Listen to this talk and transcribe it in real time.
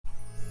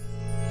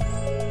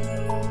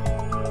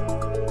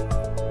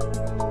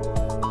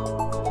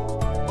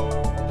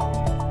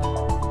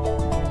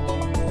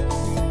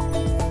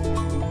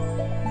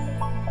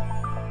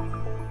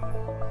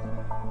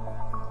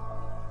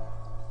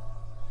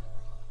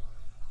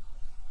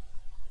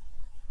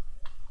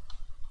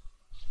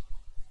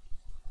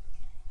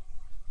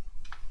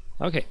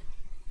Okay,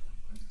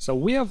 so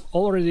we have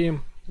already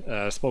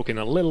spoken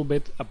a little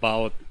bit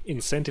about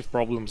incentive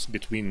problems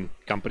between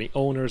company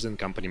owners and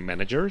company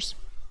managers.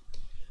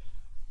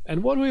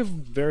 And what we've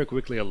very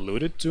quickly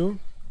alluded to,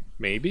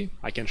 maybe,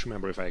 I can't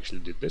remember if I actually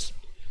did this,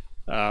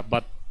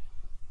 but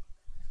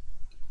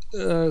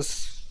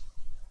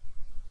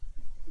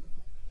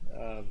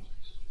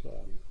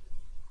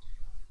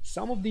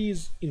some of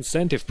these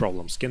incentive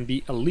problems can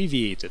be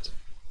alleviated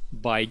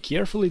by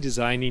carefully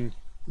designing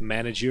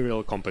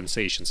managerial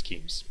compensation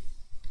schemes.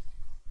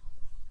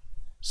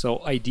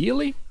 So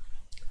ideally,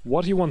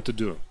 what you want to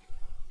do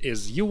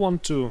is you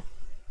want to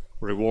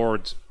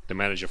reward the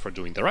manager for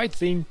doing the right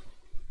thing,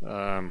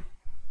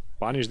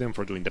 punish them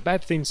for doing the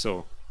bad thing.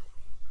 So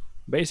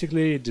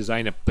basically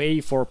design a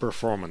pay for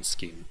performance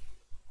scheme.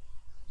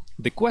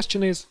 The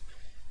question is,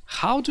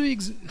 how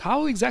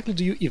exactly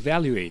do you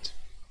evaluate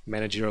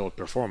managerial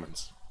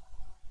performance?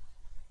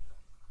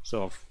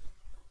 So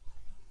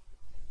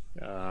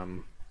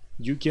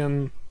you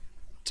can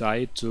tie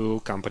it to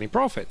company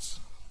profits.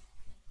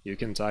 You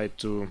can tie it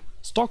to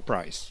stock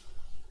price,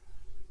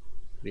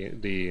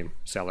 the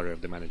salary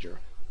of the manager.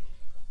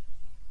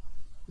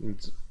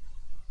 And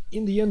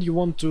in the end, you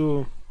want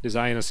to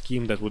design a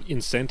scheme that would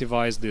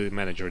incentivize the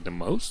manager the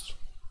most,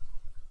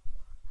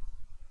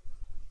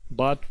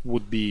 but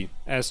would be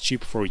as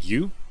cheap for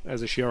you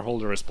as a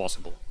shareholder as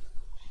possible.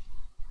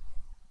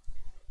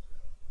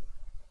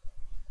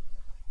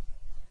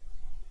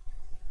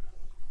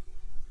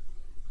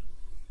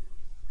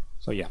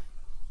 So yeah,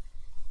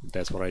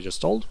 that's what I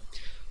just told.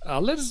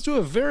 Let's do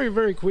a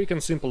very quick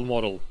and simple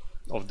model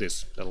of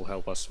this that'll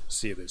help us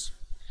see this.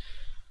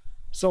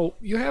 So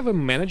you have a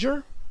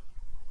manager,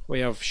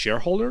 we have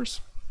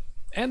shareholders,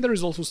 and there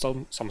is also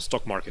some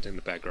stock market in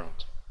the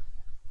background.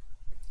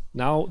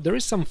 Now there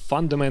is some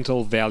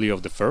fundamental value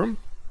of the firm.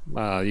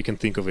 You can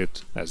think of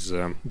it as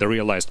the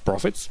realized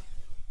profits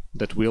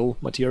that will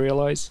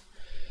materialize.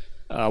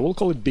 We'll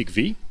call it big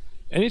V,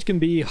 and it can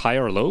be high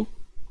or low,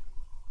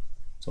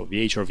 so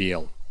VH or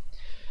VL.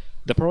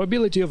 The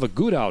probability of a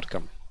good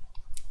outcome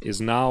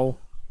is now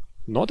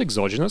not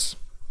exogenous,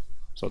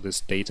 so this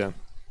data,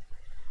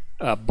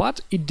 but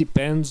it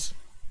depends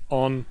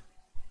on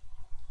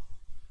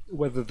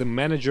whether the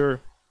manager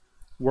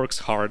works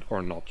hard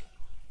or not,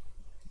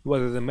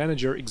 whether the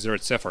manager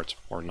exerts effort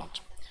or not.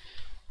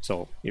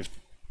 So if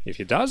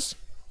he does,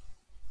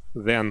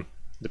 then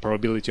the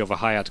probability of a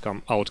high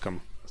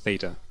outcome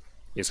theta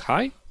is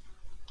high.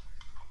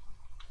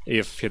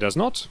 If he does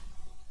not,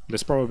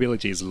 this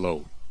probability is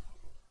low.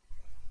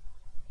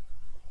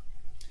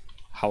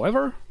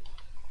 However,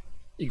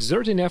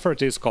 exerting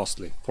effort is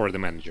costly for the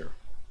manager.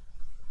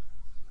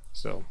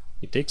 So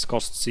it takes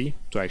cost C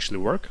to actually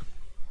work.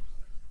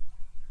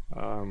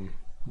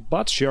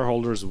 But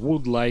shareholders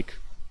would like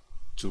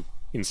to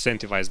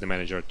incentivize the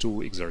manager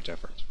to exert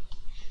effort.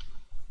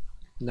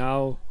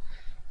 Now,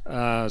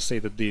 say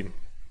that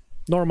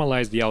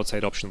normalize the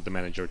outside option of the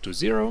manager to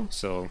 0,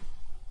 so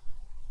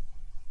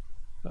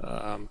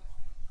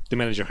the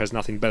manager has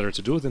nothing better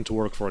to do than to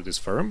work for this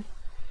firm.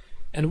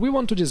 And we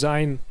want to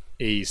design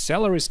a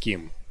salary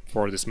scheme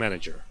for this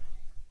manager.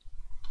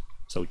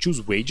 So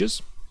choose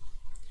wages,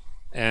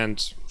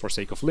 and for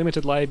sake of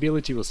limited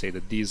liability, we'll say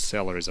that these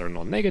salaries are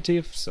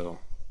non-negative, so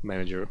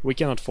we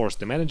cannot force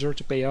the manager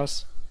to pay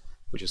us,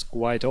 which is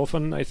quite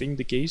often, I think,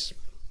 the case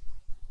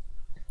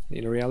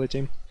in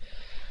reality.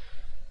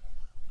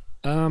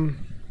 And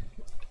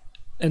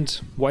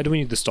why do we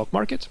need the stock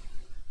market?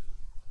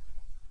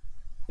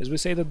 As we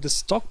say that the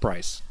stock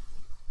price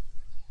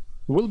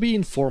will be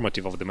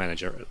informative of the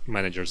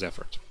manager's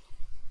effort.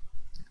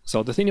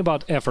 So the thing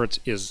about effort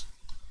is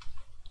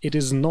it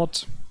is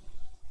not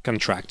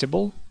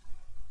contractable.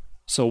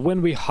 So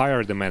when we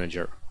hire the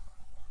manager,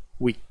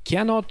 we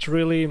cannot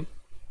really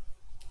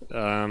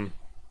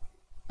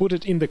put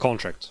it in the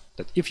contract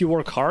that if you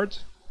work hard,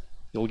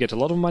 you'll get a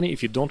lot of money.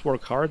 If you don't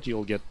work hard,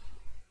 you'll get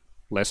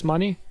less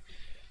money.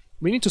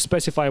 We need to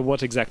specify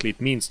what exactly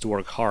it means to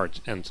work hard,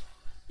 and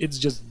it's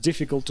just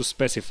difficult to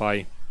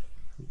specify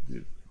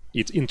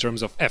it in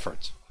terms of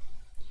effort.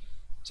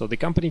 So the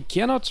company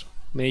cannot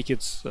make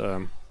its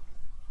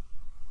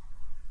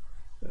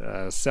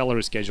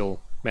salary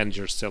schedule,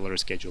 manager's salary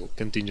schedule,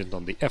 contingent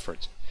on the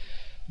effort,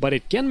 but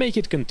it can make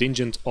it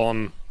contingent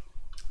on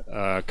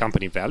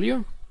company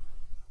value,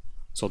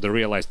 so the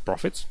realized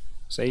profits,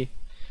 say,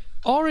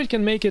 or it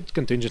can make it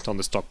contingent on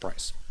the stock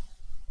price.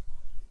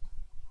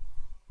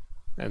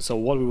 And so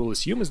what we will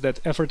assume is that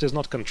effort is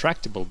not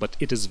contractible, but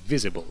it is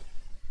visible.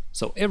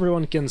 So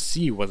everyone can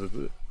see whether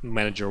the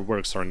manager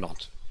works or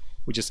not.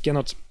 We just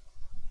cannot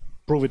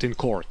prove it in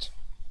court.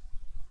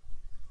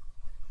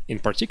 In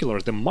particular,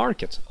 the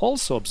market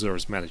also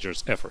observes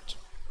manager's effort,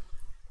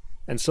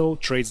 and so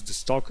trades the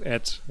stock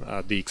at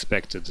the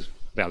expected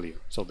value.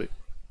 So the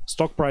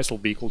stock price will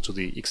be equal to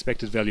the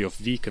expected value of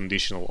V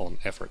conditional on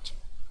effort.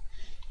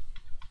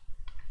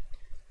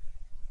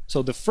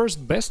 So the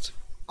first best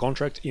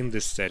contract in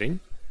this setting,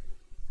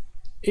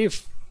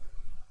 if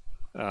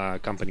a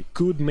company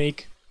could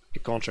make a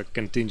contract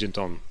contingent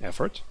on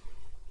effort,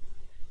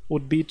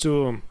 would be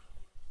to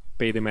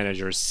pay the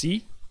manager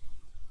C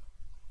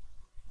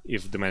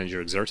if the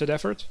manager exerted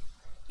effort,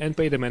 and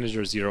pay the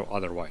manager 0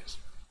 otherwise.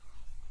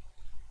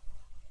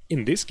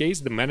 In this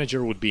case, the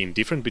manager would be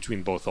indifferent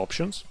between both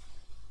options.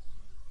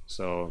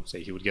 So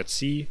say he would get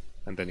C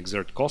and then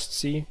exert cost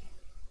C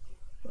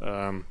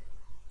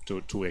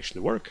to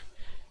actually work,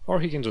 or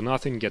he can do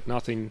nothing, get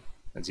nothing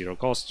at 0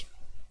 cost.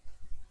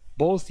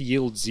 Both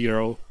yield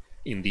 0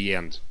 in the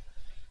end,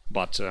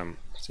 but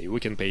say we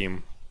can pay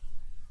him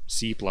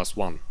C plus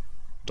 $1.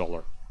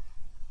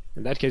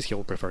 In that case,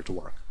 he'll prefer to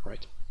work,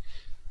 right?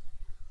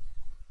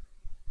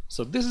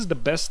 So this is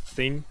the best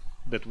thing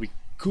that we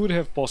could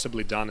have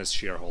possibly done as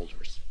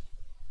shareholders.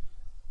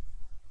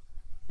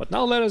 But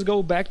now let us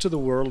go back to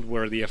the world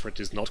where the effort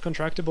is not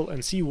contractible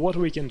and see what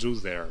we can do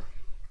there.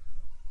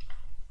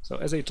 So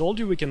as I told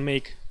you, we can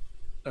make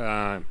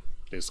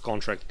this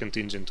contract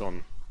contingent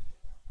on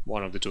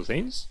one of the two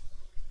things.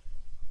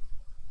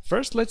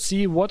 First, let's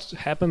see what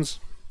happens,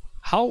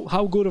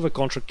 how good of a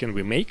contract can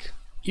we make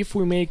if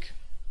we make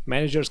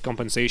manager's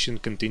compensation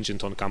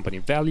contingent on company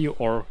value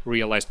or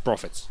realized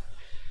profits.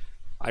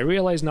 I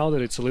realize now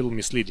that it's a little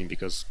misleading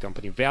because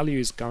company value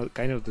is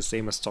kind of the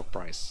same as stock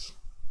price,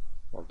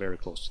 or very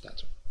close to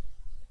that.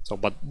 So,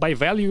 but by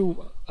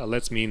value,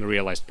 let's mean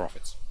realized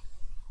profits.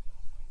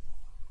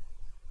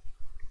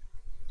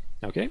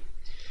 Okay?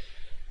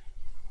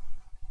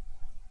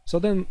 So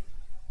then,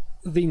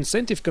 the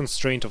incentive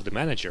constraint of the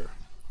manager,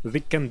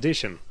 the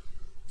condition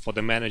for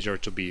the manager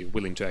to be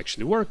willing to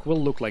actually work,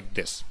 will look like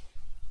this.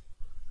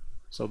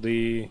 So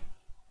the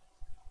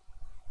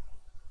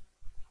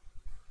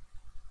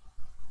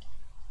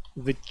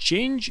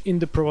change in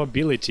the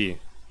probability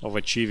of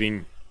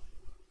achieving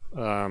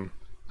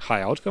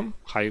high outcome,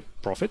 high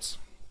profits,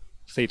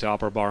 theta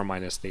upper bar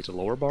minus theta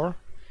lower bar,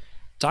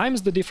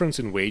 times the difference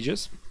in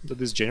wages that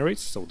this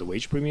generates, so the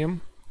wage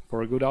premium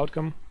for a good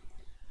outcome,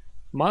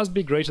 must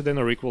be greater than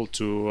or equal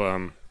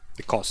to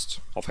the cost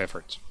of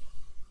effort.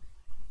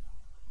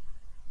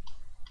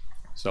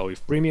 So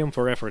if premium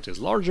for effort is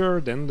larger,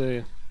 then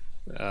the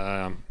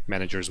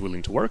manager is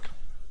willing to work.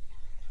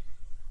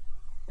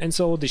 And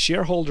so the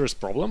shareholder's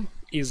problem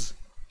is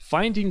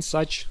finding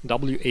such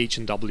WH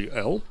and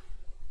WL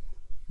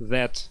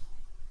that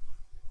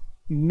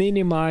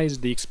minimize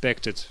the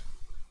expected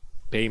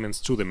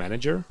payments to the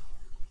manager.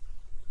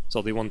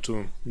 So they want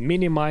to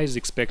minimize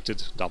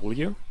expected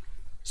W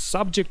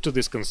subject to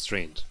this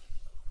constraint.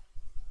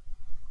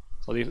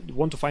 So they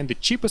want to find the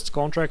cheapest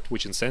contract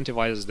which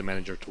incentivizes the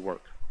manager to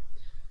work.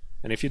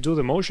 And if you do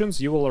the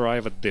motions, you will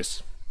arrive at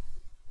this.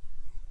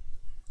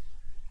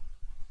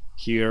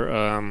 Here,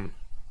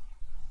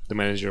 the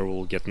manager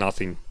will get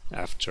nothing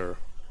after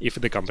if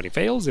the company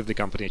fails, if the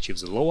company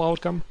achieves a low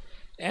outcome,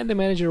 and the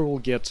manager will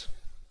get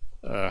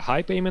a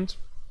high payment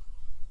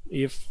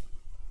if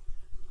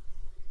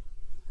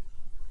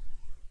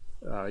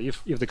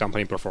the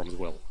company performs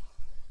well.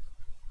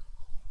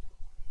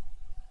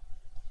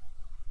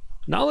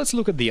 Now let's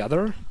look at the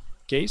other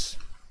case,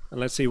 and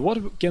let's see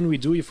what can we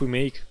do if we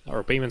make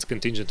our payments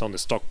contingent on the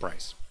stock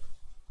price.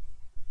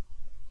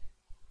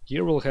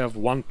 Here we'll have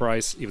one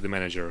price if the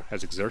manager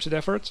has exerted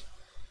effort,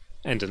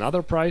 and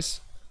another price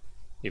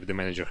if the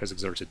manager has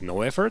exerted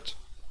no effort.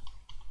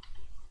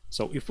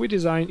 So if we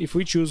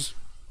choose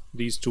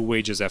these two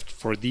wages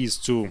for these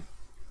two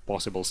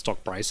possible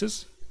stock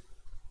prices,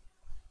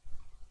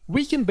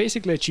 we can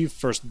basically achieve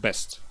first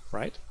best,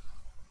 right?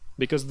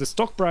 Because the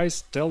stock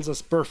price tells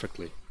us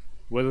perfectly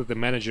whether the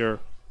manager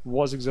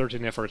was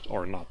exerting effort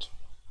or not.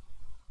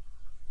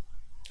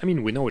 I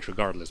mean, we know it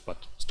regardless,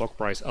 but stock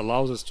price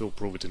allows us to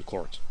prove it in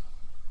court.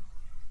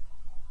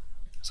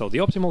 So the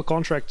optimal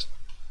contract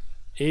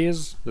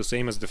is the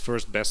same as the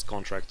first best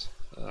contract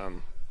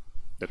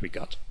that we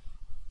got.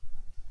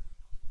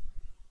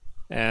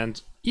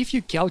 And if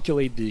you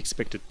calculate the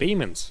expected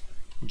payments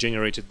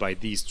generated by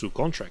these two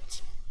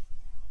contracts,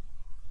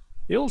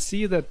 you'll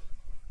see that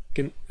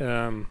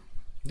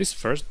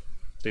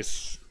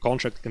this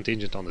contract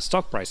contingent on the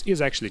stock price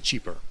is actually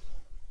cheaper.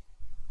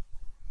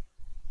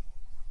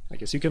 I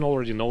guess you can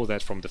already know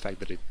that from the fact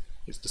that it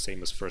is the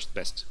same as first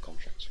best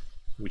contract,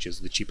 which is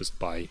the cheapest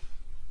by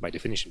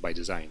definition, by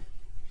design.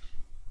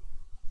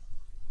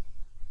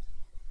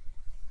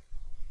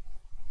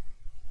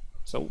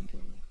 So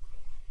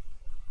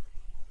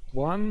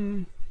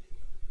the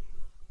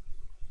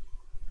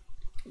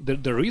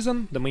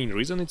main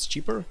reason it's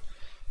cheaper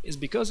is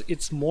because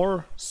it's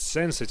more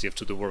sensitive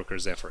to the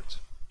worker's effort,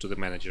 to the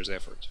manager's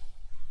effort.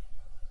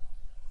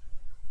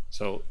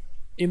 So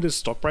in this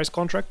stock price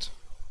contract,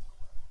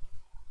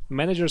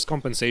 manager's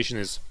compensation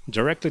is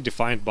directly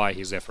defined by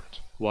his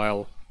effort,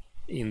 while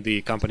in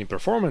the company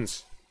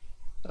performance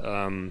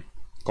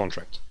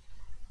contract,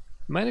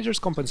 manager's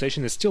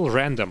compensation is still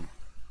random,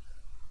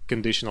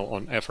 conditional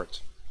on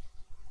effort.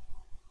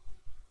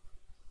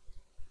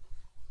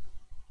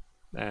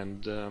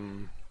 And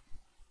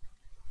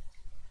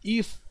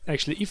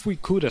if we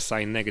could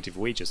assign negative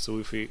wages, so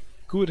if we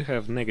could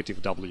have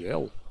negative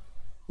WL,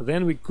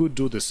 then we could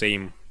do the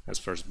same as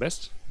first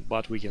best,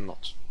 but we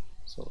cannot.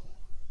 So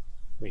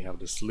we have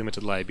this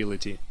limited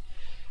liability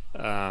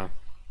to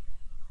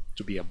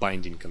be a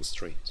binding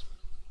constraint.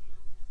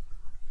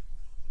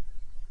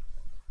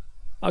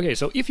 Okay,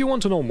 so if you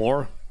want to know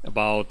more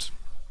about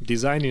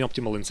designing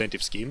optimal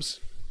incentive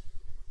schemes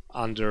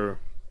under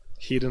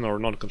hidden or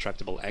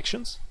non-contractable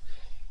actions,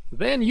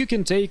 then you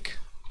can take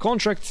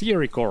contract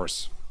theory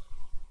course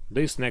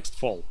this next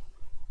fall,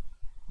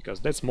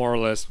 because that's more or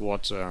less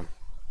what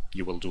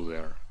you will do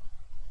there.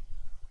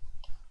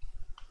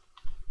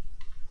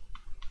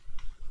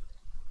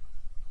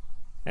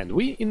 And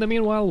we, in the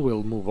meanwhile,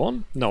 will move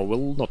on. No,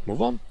 we'll not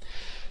move on.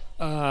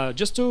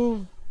 Just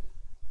to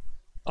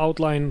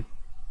outline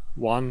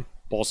one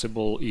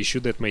possible issue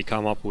that may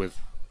come up with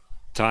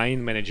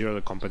tying managerial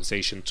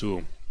compensation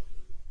to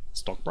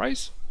stock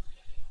price.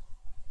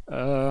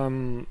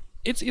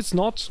 It's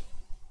not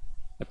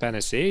a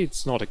panacea,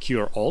 it's not a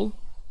cure-all,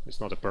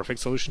 it's not a perfect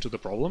solution to the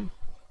problem,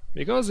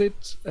 because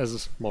it,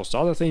 as most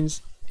other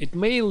things, it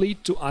may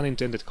lead to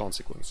unintended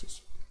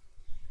consequences.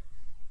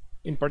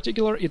 In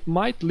particular, it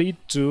might lead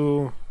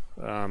to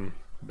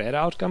bad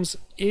outcomes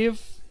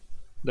if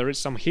there is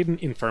some hidden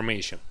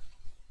information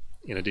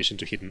in addition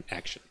to hidden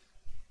action.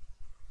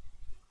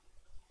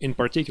 In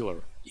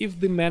particular, if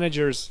the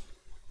manager's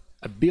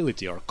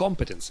ability or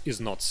competence is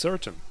not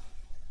certain,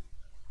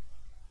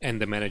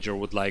 and the manager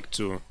would like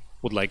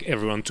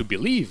everyone to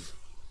believe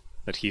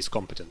that he is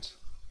competent,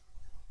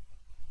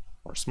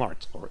 or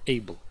smart, or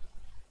able,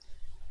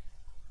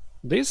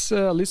 this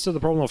leads to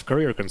the problem of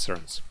career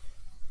concerns.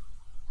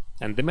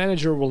 And the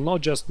manager will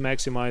not just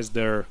maximize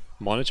their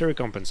monetary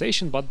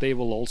compensation, but they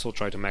will also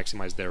try to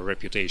maximize their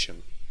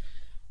reputation.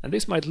 And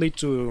this might lead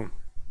to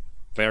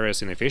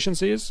various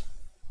inefficiencies.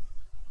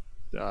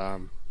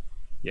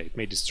 It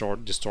may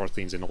distort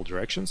things in all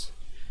directions.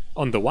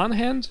 On the one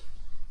hand,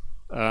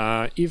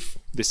 if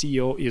the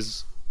CEO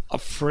is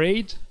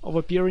afraid of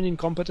appearing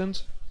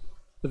incompetent,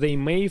 they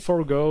may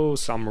forego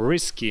some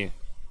risky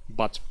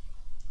but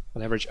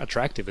on average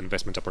attractive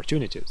investment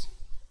opportunities.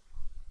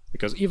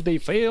 Because if they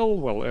fail,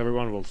 well,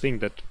 everyone will think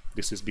that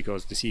this is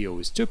because the CEO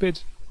is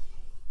stupid.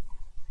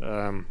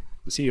 The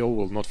CEO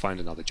will not find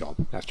another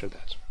job after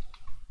that.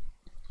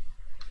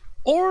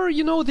 Or,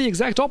 the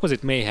exact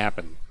opposite may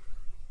happen.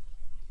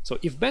 So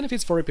if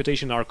benefits for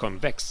reputation are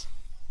convex,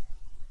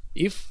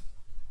 if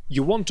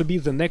you want to be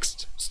the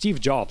next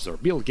Steve Jobs or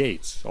Bill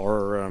Gates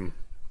or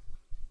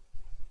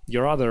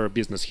your other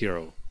business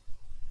hero,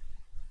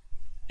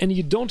 and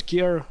you don't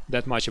care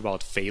that much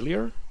about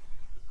failure,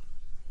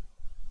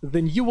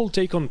 then you will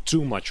take on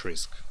too much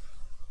risk.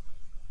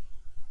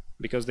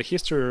 Because the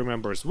history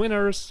remembers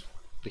winners,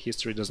 the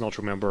history does not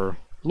remember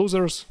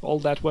losers all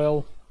that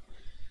well.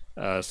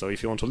 So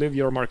if you want to live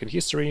your market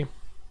history,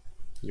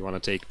 you want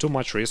to take too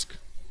much risk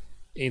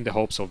in the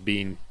hopes of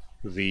being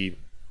the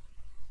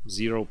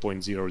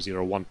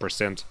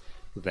 0.001%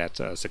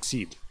 that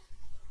succeed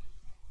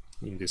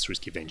in this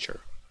risky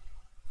venture.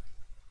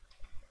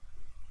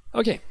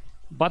 Okay,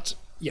 but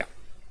yeah,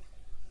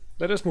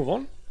 let us move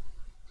on.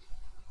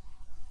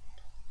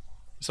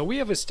 So we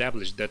have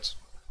established that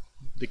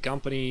the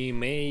company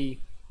may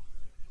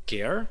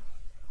care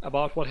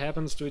about what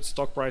happens to its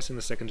stock price in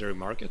the secondary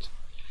market.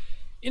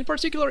 In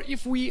particular,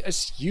 if we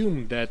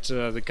assume that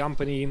the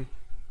company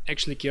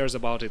actually cares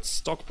about its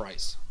stock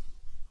price,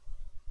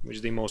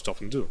 which they most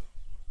often do.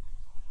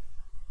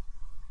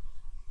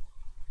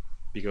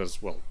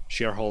 Because, well,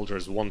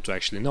 shareholders want to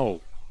actually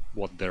know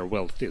what their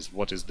wealth is,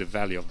 what is the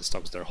value of the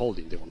stocks they're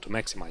holding, they want to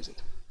maximize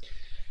it.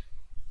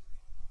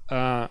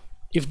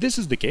 If this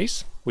is the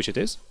case, which it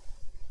is,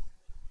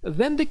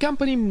 then the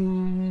company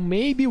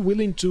may be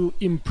willing to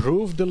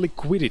improve the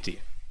liquidity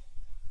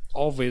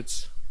of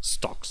its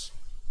stocks.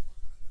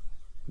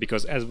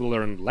 Because as we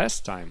learned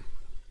last time,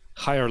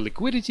 higher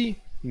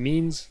liquidity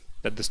means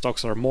that the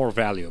stocks are more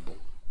valuable.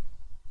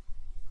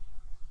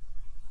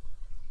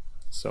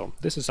 So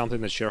this is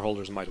something that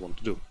shareholders might want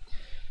to do.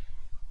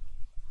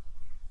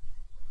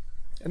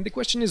 And the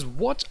question is,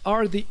 what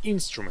are the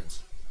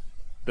instruments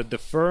that the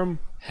firm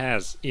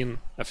has in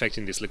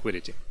affecting this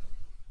liquidity?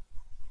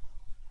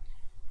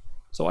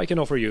 So I can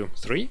offer you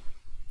three.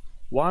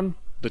 One,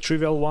 the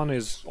trivial one,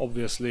 is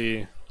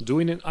obviously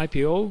doing an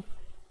IPO,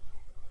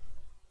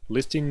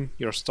 listing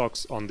your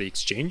stocks on the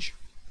exchange.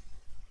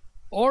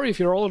 Or if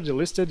you're already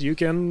listed, you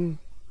can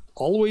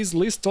always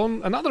list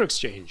on another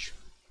exchange,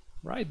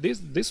 right?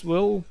 This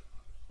will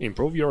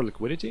improve your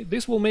liquidity.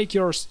 This will make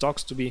your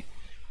stocks to be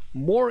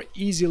more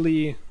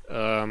easily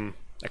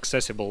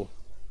accessible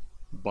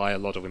by a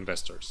lot of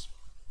investors.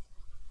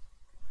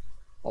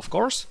 Of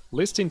course,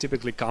 listing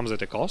typically comes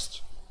at a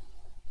cost.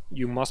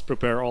 You must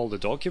prepare all the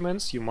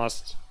documents. You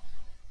must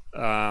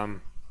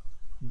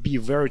be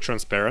very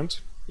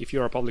transparent if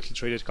you're a publicly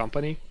traded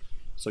company.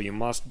 So you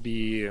must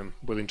be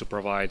willing to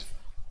provide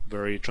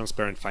very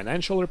transparent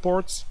financial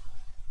reports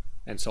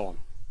and so on.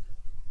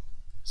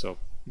 So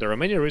there are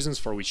many reasons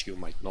for which you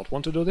might not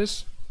want to do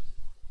this.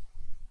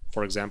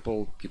 For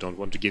example, you don't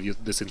want to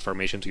give this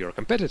information to your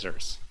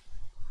competitors.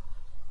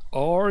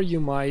 Or you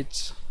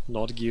might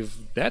not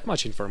give that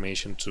much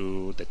information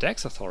to the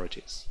tax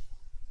authorities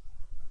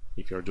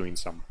if you're doing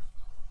some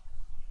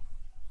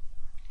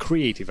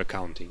creative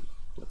accounting,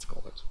 let's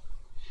call it.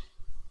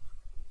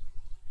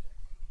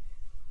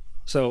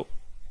 So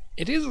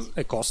it is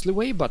a costly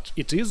way, but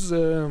it is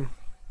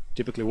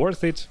typically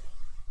worth it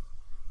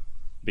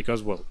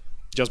because, well,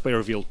 just by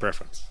revealed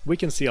preference. We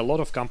can see a lot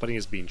of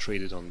companies being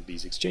traded on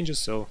these exchanges,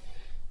 so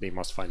they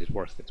must find it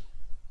worth it,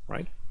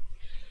 right?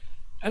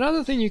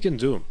 Another thing you can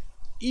do,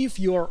 if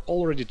you are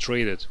already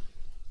traded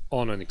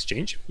on an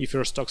exchange, if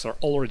your stocks are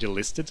already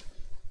listed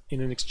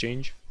in an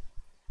exchange,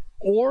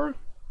 or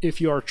if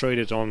you are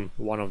traded on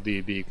one of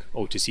the big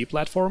OTC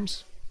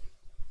platforms,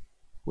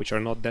 which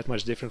are not that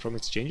much different from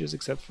exchanges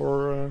except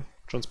for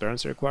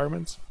transparency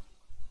requirements,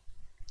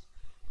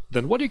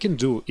 then what you can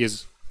do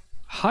is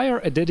hire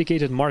a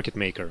dedicated market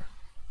maker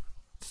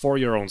for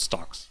your own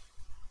stocks.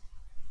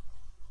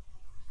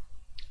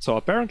 So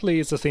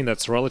apparently it's a thing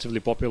that's relatively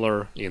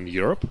popular in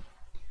Europe.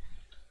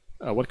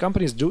 What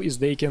companies do is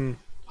they can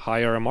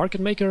hire a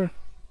market maker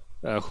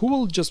who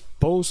will just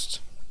post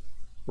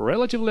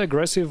relatively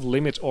aggressive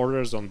limit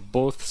orders on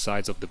both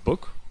sides of the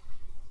book.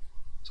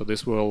 So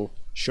this will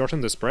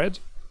shorten the spread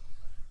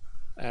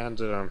and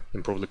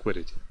improve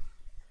liquidity.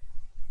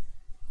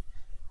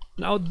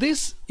 Now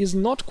this is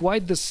not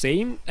quite the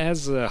same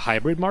as a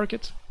hybrid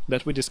market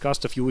that we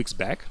discussed a few weeks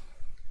back.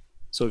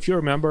 So if you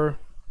remember,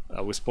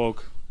 we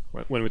spoke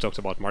when we talked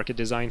about market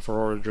design for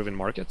order-driven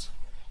markets.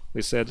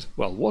 We said,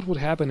 well, what would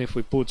happen if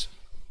we put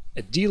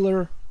a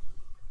dealer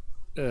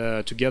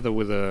together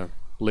with a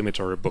limit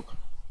order book,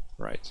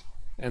 right?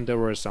 And there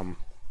were some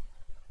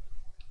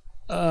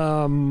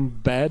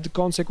bad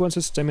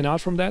consequences stemming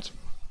out from that.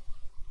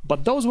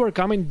 But those were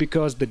coming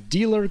because the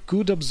dealer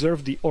could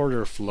observe the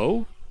order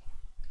flow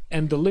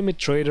and the limit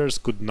traders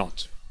could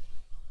not.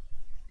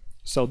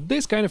 So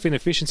this kind of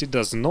inefficiency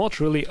does not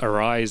really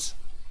arise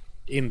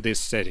in this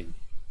setting.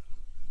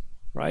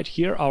 Right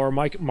here, our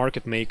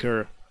market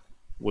maker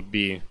would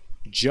be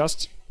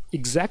just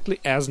exactly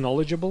as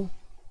knowledgeable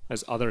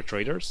as other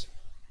traders.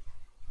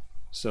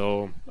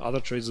 So other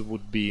traders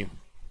would be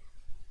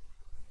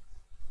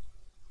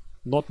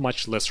not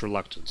much less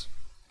reluctant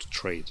to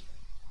trade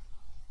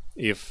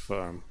if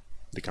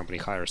the company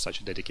hires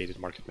such a dedicated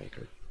market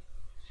maker.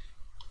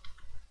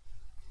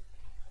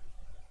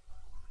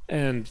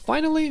 And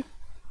finally,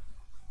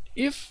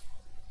 if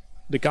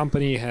the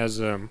company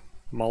has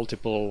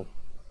multiple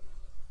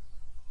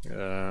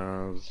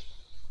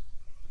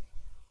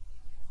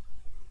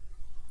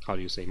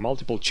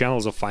multiple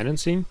channels of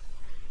financing,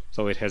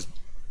 so it has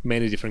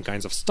many different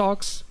kinds of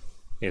stocks,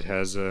 it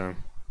has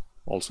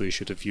also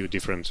issued a few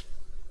different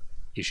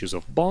issues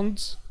of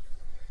bonds,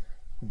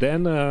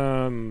 then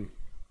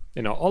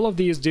all of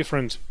these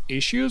different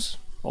issues,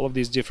 all of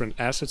these different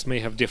assets may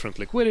have different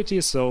liquidity,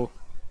 so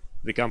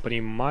the company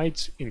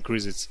might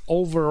increase its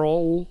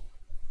overall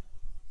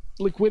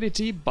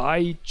liquidity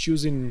by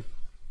choosing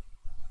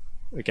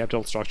a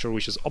capital structure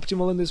which is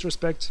optimal in this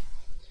respect.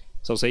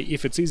 So say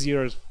if it's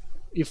easier,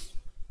 if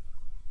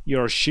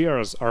your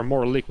shares are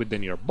more liquid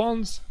than your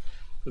bonds,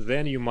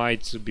 then you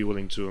might be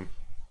willing to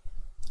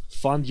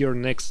fund your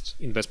next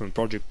investment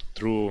project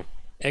through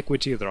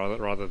equity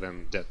rather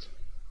than debt.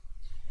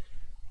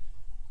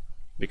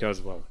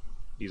 Because, well,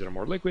 these are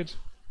more liquid,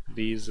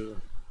 this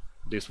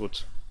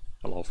would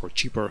allow for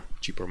cheaper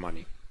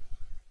money.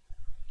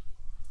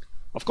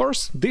 Of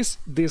course, this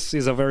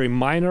is a very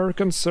minor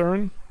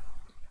concern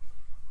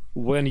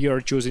when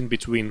you're choosing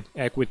between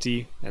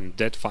equity and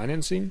debt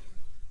financing.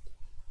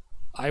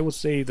 I would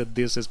say that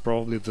this is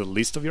probably the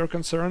least of your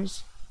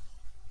concerns.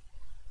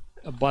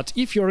 But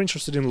if you're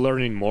interested in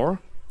learning more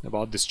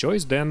about this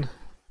choice, then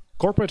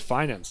corporate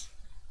finance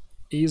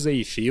is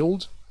a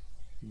field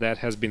that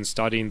has been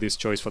studying this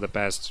choice for the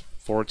past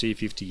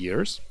 40-50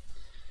 years.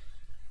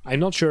 I'm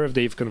not sure if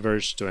they've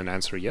converged to an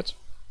answer yet,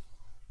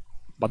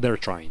 but they're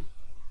trying.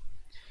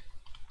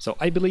 So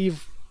I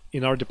believe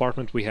in our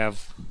department we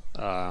have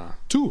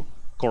 2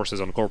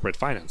 courses on corporate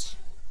finance,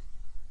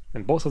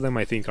 and both of them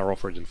I think are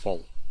offered in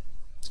fall.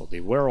 So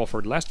they were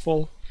offered last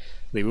fall,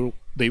 they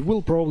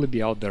will probably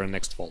be out there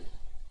next fall.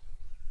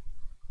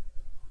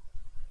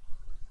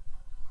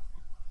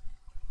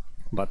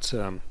 But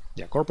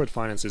yeah, corporate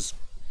finance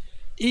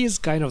is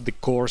kind of the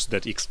course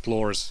that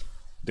explores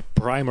the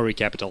primary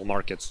capital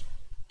markets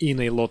in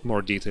a lot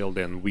more detail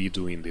than we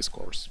do in this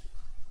course.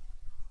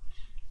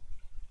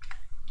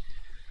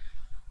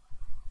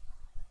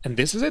 And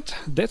this is it.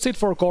 That's it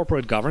for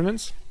corporate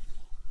governance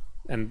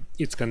and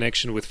its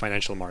connection with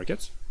financial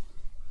markets.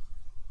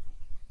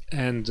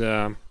 And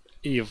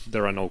if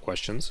there are no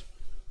questions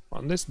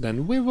on this,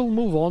 then we will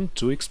move on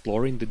to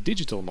exploring the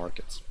digital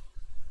markets,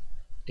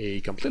 a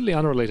completely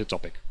unrelated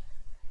topic,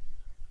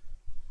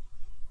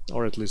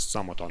 or at least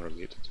somewhat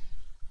unrelated.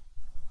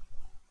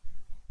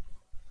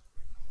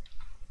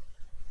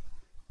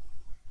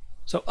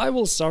 So I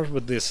will start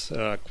with this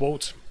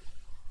quote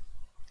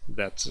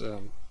that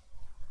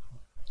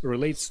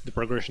relates the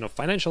progression of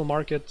financial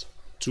market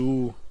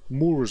to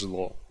Moore's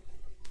law.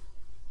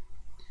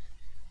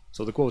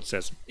 So the quote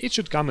says, "It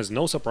should come as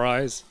no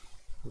surprise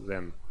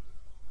then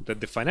that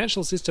the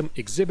financial system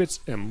exhibits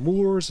a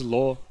Moore's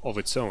law of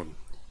its own.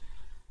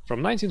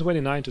 From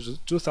 1929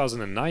 to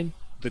 2009,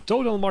 the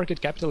total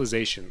market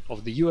capitalization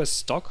of the US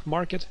stock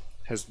market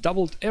has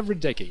doubled every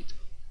decade.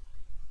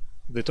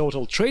 The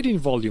total trading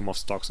volume of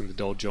stocks in the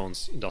Dow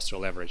Jones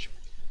Industrial Average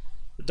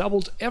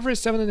doubled every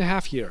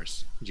 7.5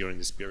 years during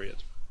this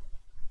period.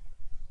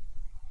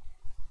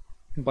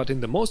 But in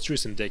the most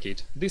recent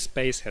decade, this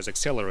pace has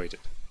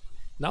accelerated.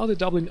 Now the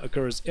doubling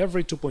occurs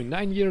every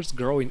 2.9 years,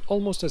 growing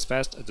almost as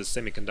fast as the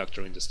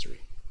semiconductor industry.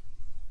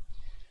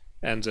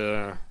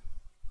 And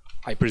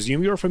I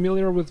presume you're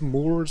familiar with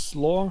Moore's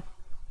law,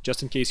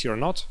 just in case you're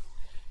not.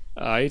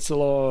 It's a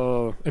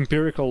law,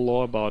 empirical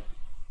law about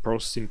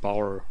processing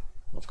power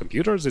of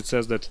computers. It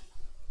says that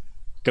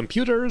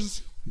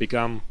computers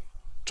become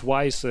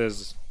twice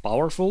as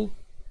powerful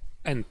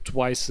and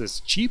twice as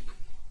cheap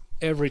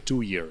every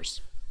 2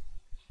 years.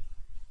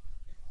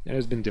 It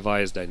has been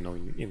devised, I don't know,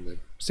 in the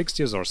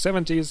 60s or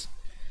 70s.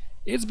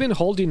 It's been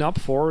holding up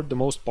for the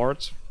most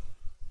part.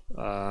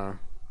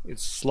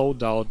 It's slowed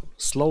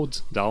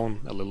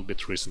down a little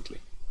bit recently,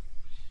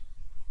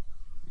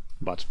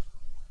 but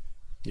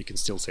you can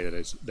still say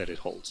that it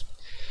holds.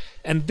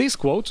 And this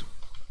quote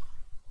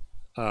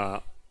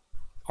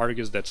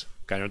argues that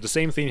kind of the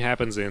same thing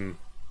happens in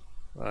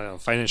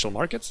financial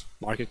markets.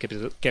 Market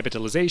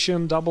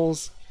capitalization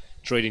doubles,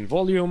 trading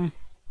volume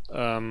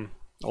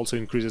also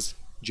increases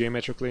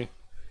geometrically,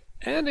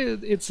 and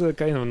it's a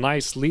kind of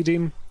nice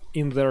lead-in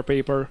in their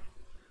paper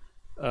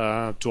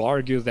to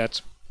argue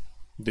that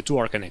the two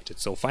are connected.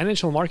 So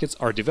financial markets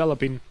are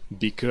developing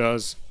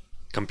because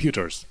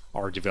computers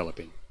are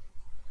developing.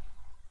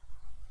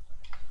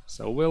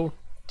 So we'll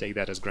take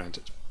that as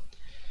granted.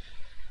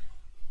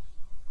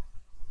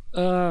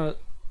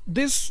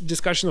 This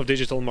discussion of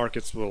digital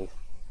markets will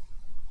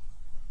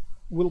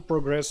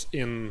progress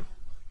in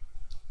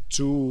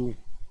 2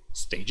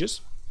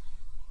 stages.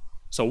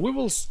 So we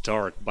will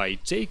start by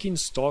taking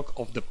stock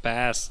of the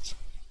past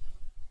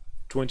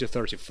 20,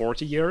 30,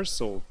 40 years,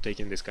 so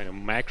taking this kind of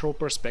macro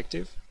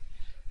perspective,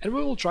 and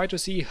we will try to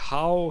see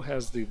how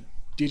has the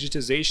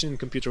digitization and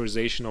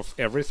computerization of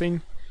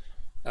everything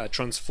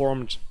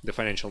transformed the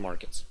financial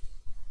markets.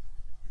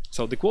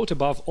 So the quote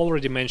above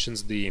already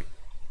mentions the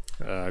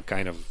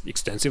kind of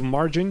extensive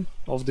margin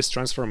of this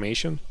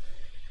transformation,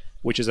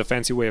 which is a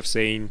fancy way of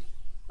saying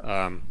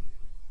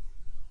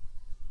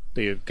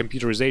the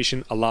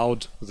computerization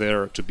allowed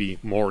there to be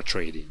more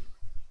trading.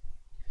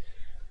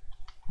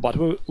 But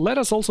let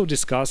us also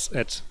discuss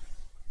the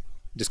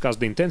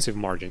intensive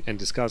margin and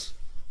discuss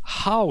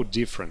how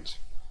different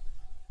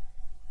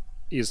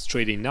is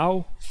trading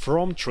now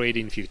from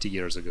trading 50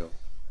 years ago.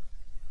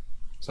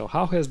 So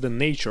how has the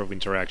nature of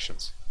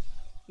interactions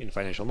in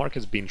financial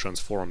markets been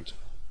transformed?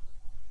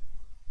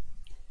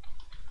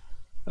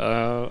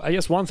 I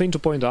guess one thing to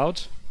point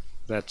out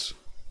that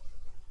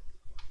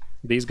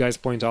these guys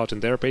point out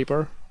in their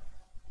paper,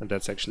 and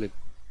that's actually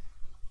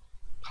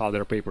how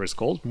their paper is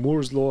called,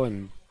 Moore's law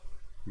and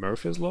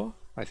Murphy's law,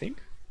 I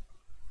think.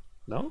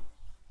 No?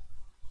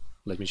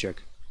 Let me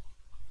check.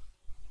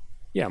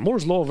 Yeah,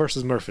 Moore's law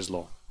versus Murphy's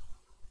law.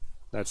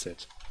 That's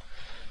it.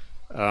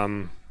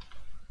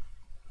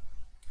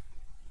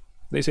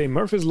 They say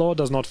Murphy's law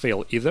does not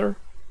fail either.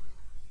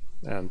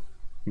 And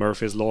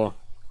Murphy's law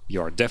you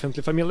are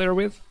definitely familiar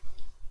with.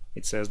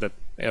 It says that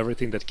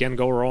everything that can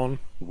go wrong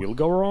will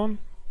go wrong.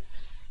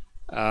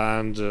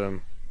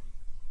 And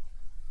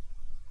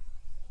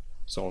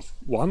so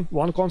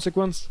one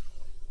consequence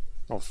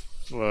of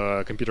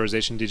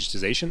computerization,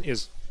 digitization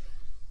is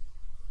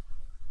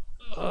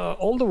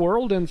all the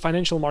world and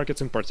financial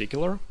markets in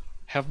particular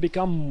have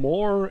become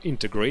more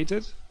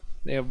integrated.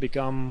 They have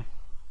become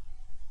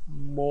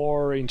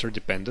more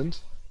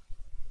interdependent.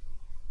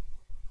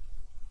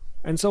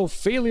 And so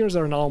failures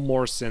are now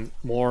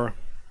more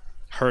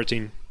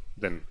hurting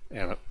than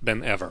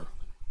ever.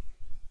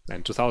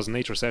 And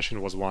 2008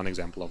 recession was one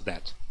example of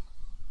that.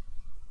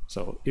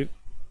 So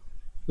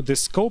the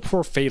scope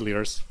for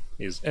failures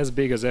is as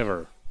big as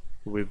ever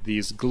with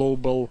these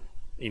global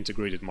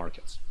integrated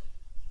markets.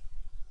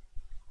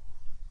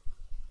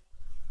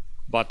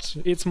 But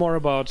it's more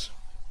about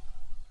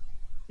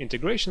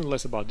integration,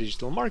 less about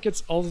digital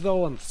markets,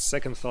 although on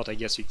second thought I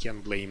guess you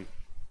can blame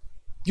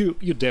you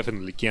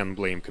definitely can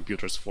blame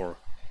computers for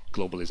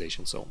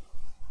globalization. So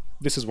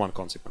this is one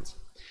consequence.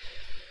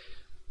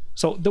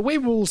 So the way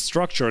we'll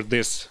structure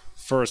this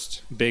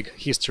first big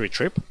history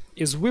trip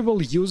is we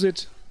will use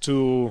it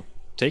to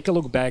take a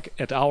look back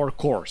at our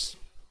course.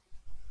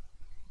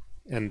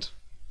 And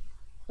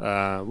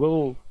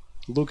we'll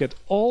look at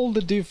all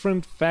the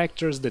different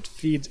factors that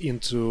feed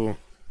into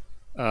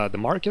the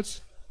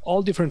markets,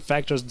 all different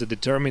factors that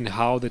determine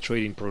how the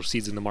trading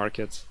proceeds in the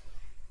markets,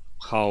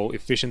 how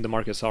efficient the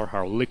markets are,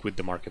 how liquid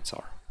the markets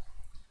are.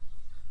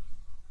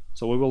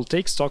 So we will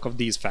take stock of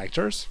these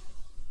factors,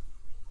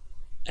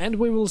 and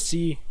we will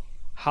see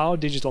how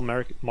digital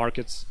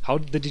markets, how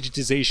the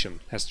digitization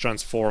has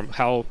transformed,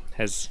 how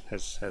has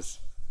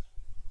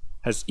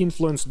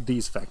influenced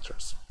these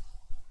factors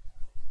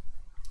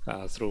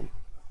through.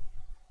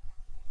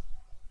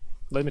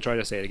 Let me try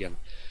to say it again.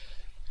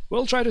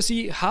 We'll try to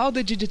see how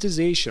the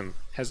digitization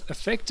has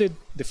affected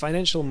the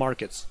financial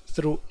markets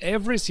through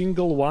every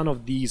single one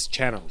of these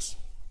channels.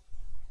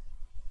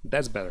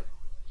 That's better.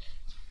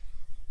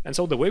 And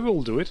so the way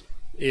we'll do it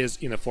is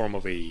in the form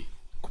of a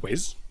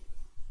quiz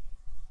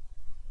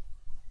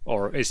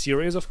or a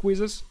series of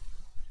quizzes.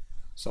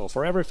 So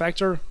for every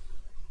factor,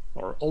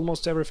 or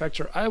almost every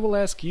factor, I will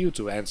ask you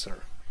to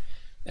answer.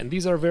 And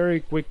these are very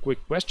quick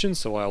questions,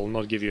 so I'll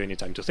not give you any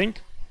time to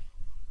think.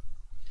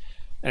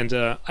 And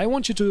I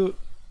want you to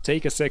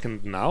take a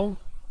second now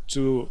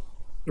to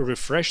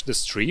refresh the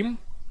stream,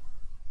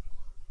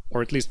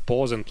 or at least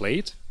pause and play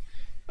it,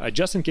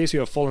 just in case you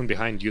have fallen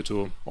behind due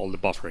to all the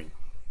buffering.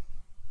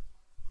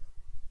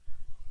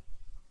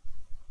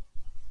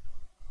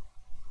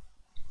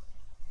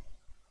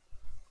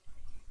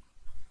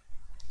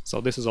 So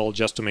this is all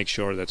just to make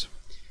sure that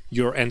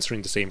you're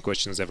answering the same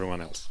question as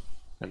everyone else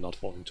and not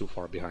falling too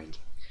far behind.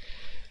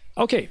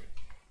 Okay,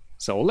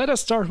 so let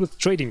us start with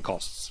trading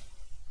costs.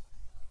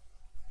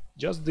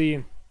 Just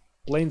the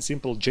plain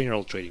simple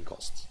general trading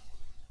costs.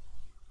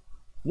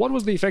 What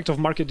was the effect of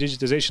market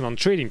digitization on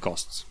trading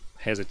costs?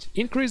 Has it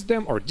increased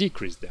them or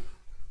decreased them?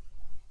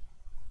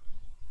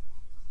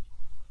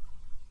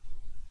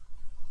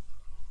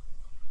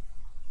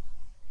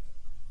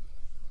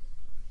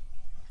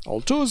 All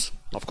twos,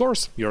 of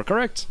course, you're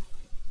correct.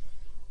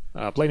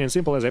 Plain and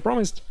simple as I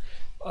promised.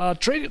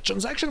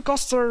 Transaction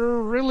costs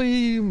are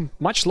really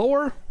much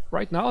lower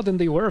right now than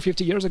they were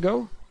 50 years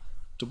ago.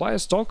 To buy a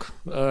stock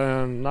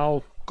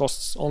now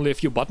costs only a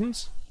few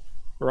buttons,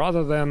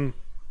 rather than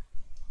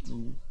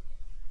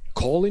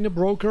calling a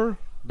broker,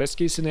 best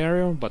case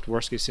scenario, but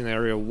worst case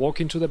scenario,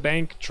 walk into the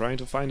bank, trying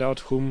to find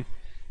out whom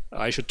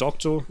I should talk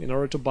to in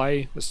order to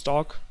buy the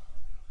stock.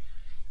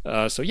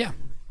 So yeah,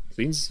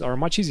 things are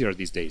much easier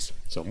these days.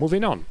 So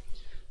moving on.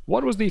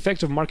 What was the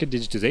effect of market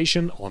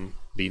digitization on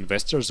the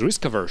investor's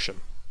risk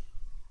aversion?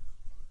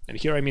 And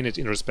here I mean it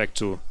in respect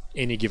to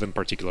any given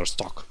particular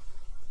stock.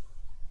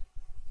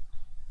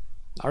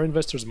 Are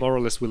investors more or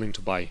less willing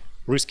to buy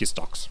risky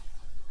stocks?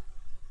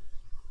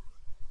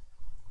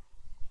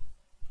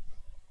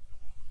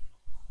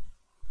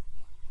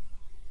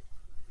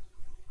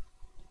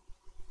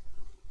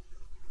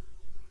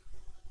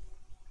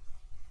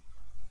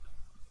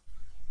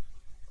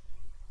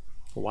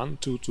 One,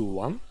 two, two,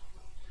 one.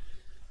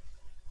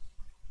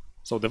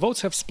 So the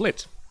votes have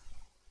split.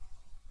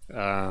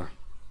 And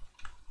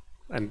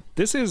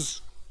this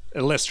is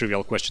a less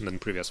trivial question than the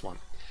previous one.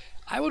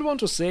 I would want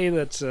to say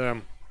that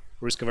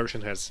risk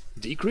aversion has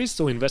decreased,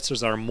 so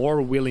investors are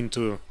more willing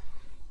to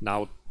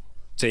now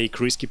take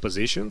risky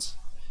positions,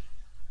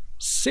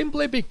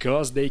 simply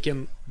because they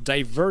can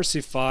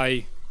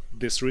diversify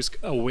this risk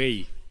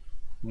away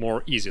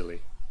more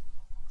easily.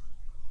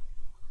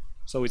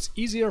 So it's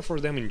easier for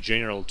them in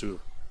general to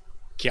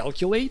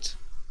calculate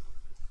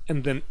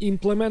and then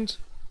implement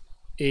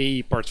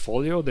a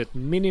portfolio that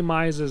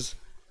minimizes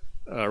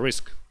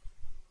risk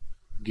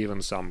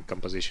given some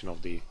composition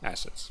of the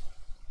assets.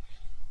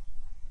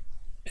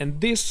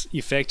 And this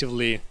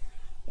effectively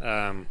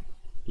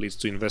leads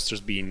to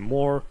investors being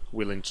more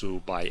willing to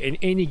buy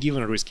any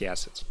given risky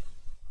asset.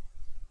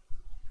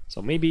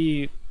 So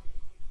maybe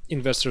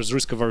investors'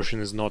 risk aversion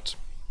is not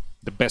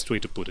the best way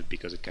to put it,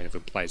 because it kind of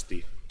implies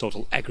the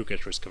total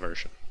aggregate risk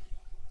aversion.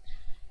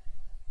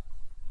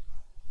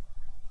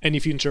 And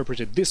if you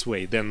interpret it this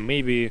way, then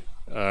maybe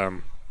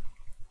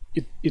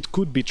it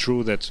could be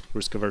true that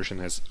risk aversion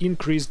has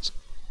increased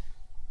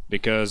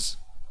because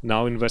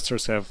now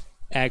investors have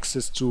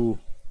access to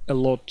a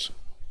lot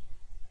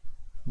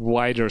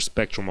wider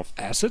spectrum of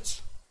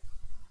assets,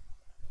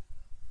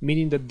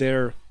 meaning that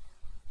their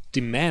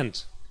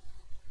demands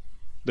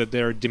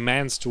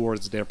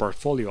towards their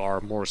portfolio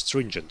are more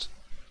stringent.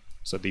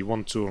 So they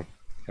want to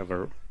have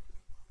a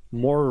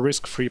more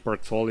risk-free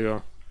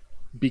portfolio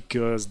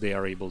because they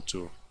are able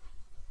to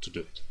do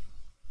it.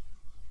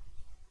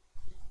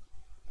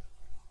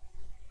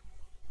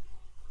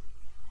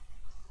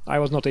 I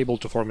was not able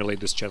to formulate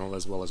this channel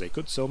as well as I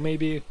could, so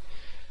maybe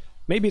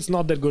it's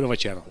not that good of a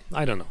channel.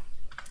 I don't know.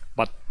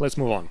 But let's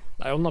move on.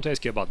 I will not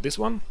ask you about this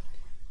one.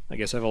 I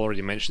guess I've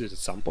already mentioned it at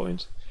some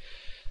point.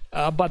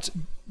 But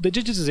the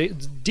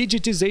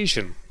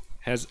digitization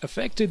has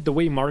affected the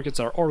way markets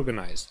are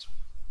organized,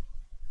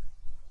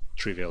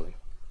 trivially.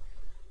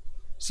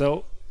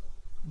 So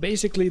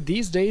basically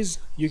these days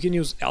you can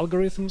use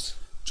algorithms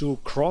to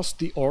cross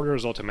the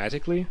orders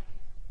automatically,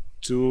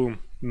 to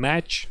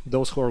match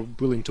those who are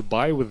willing to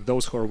buy with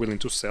those who are willing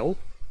to sell,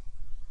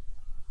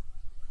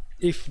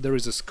 if there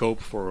is a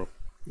scope for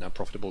a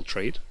profitable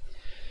trade.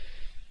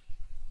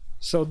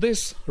 So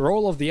this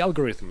role of the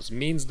algorithms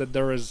means that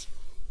there is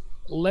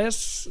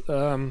less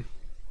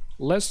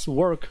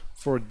work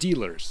for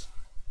dealers.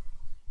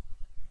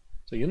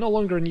 So you no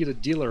longer need a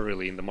dealer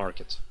really in the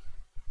market,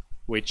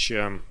 which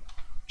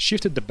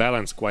shifted the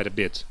balance quite a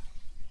bit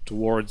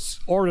towards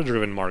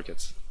order-driven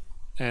markets,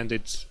 and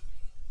it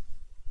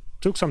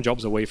took some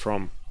jobs away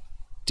from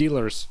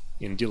dealers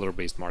in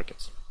dealer-based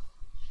markets.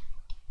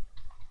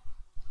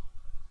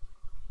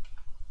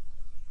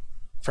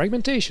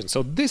 Fragmentation.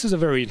 So this is a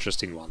very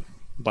interesting one.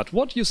 But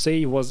what you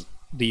say was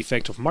the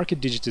effect of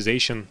market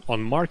digitization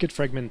on market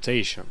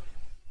fragmentation?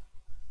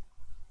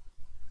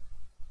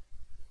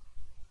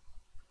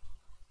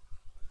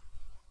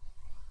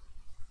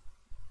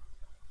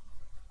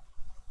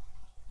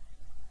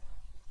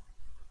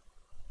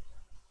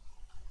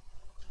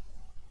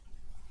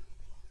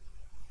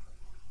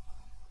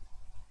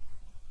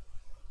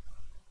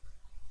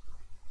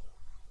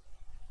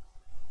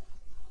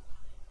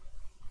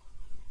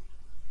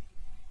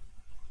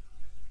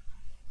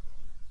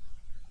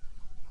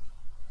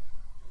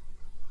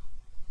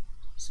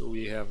 So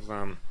we have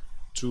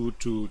 2,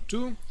 2,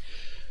 2.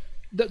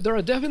 There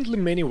are definitely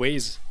many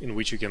ways in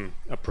which you can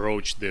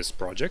approach this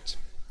project,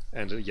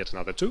 and yet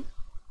another 2.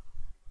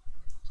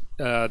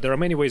 There are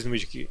many ways in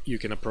which you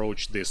can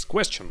approach this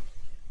question,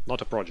 not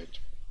a project.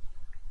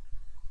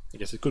 I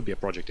guess it could be a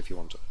project if you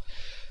want to.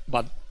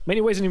 But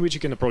many ways in which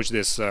you can approach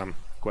this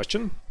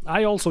question.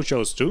 I also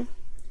chose 2.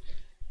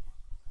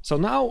 So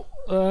now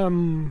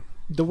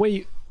the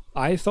way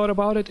I thought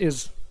about it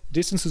is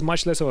distance is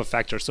much less of a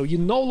factor. So you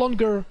no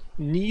longer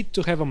need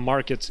to have a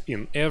market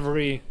in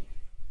every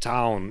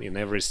town, in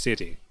every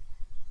city.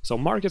 So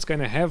markets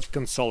kind of have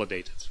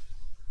consolidated,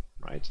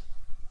 right?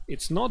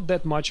 It's not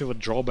that much of a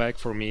drawback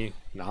for me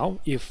now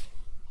if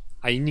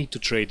I need to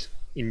trade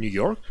in New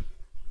York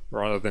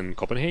rather than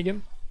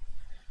Copenhagen.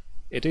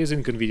 It is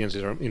inconvenient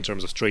in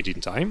terms of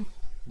trading time,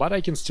 but I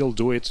can still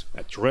do it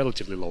at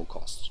relatively low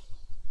cost.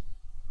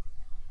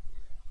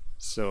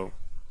 So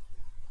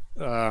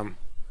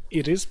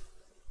it is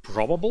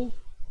probable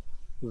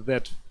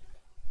that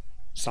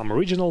some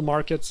regional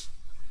markets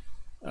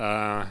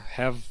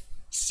have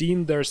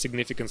seen their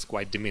significance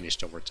quite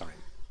diminished over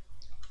time.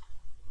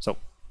 So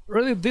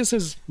really this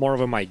is more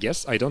of my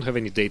guess. I don't have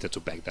any data to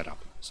back that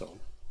up, so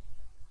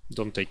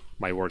don't take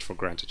my word for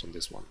granted on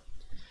this one.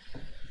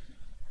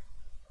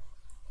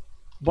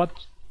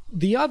 But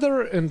the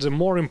other and the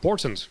more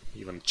important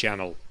even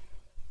channel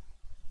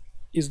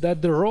is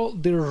that the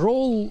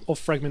role of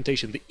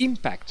fragmentation, the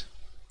impact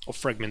of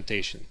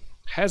fragmentation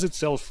has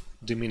itself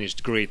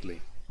diminished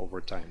greatly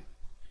over time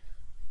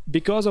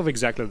because of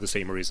exactly the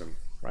same reason,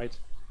 right?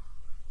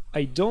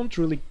 I don't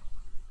really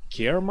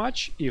care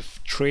much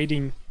if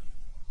trading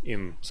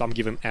in some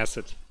given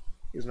asset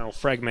is now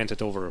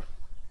fragmented over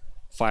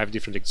 5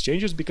 different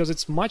exchanges, because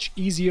it's much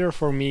easier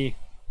for me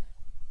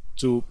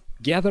to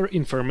gather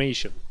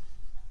information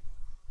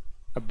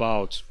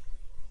about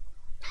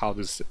how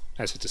this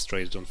asset is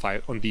traded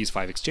on these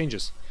 5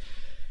 exchanges.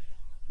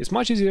 It's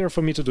much easier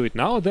for me to do it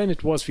now than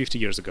it was 50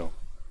 years ago,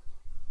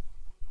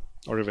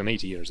 or even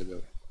 80 years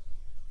ago,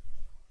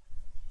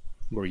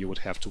 where you would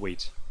have to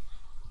wait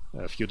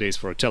a few days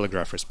for a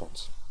telegraph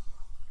response.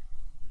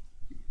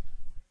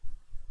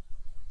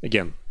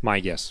 Again, my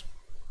guess.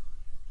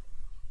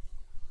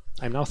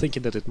 I'm now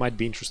thinking that it might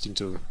be interesting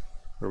to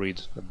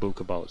read a book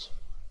about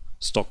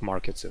stock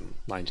markets in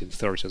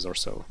 1930s or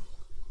so,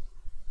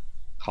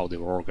 how they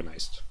were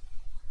organized.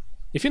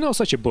 If you know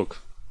such a book,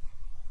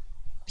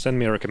 send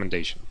me a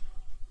recommendation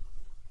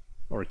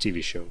or a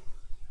TV show.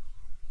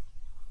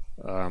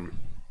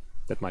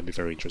 That might be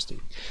very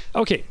interesting.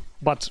 Okay,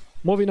 but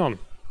moving on,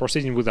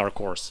 proceeding with our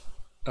course.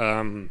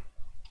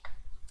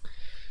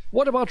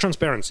 What about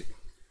transparency?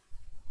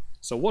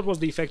 So what was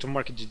the effect of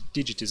market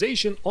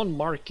digitization on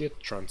market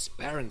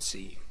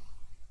transparency?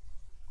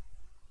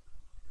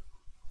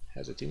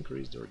 Has it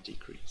increased or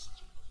decreased?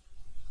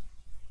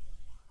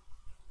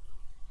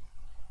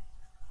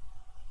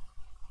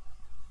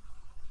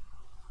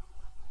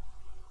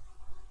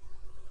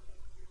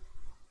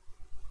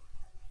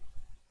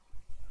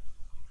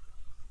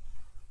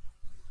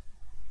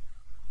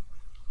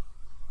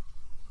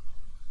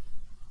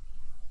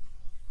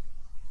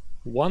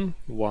 One.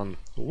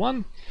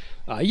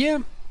 Yeah,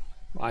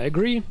 I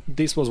agree.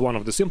 This was one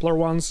of the simpler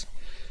ones.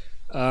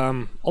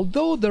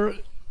 Although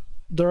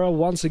there are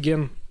once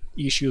again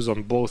issues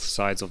on both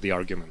sides of the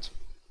argument.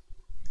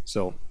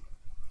 So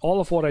all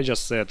of what I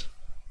just said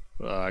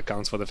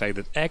accounts for the fact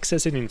that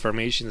accessing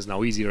information is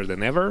now easier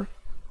than ever.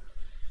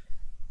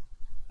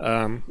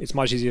 It's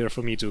much easier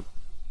for me to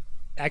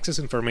access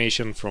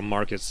information from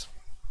markets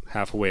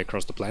halfway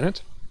across the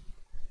planet.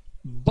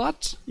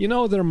 But, you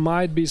know, there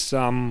might be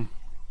some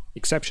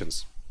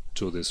exceptions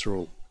to this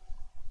rule.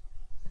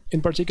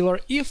 In particular,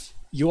 if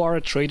you are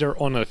a trader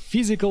on a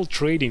physical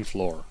trading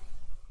floor,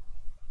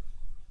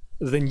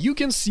 then you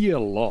can see a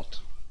lot.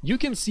 You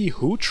can see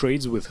who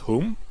trades with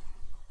whom,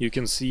 you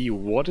can see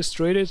what is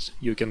traded,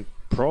 you can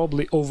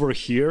probably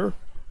overhear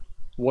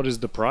what is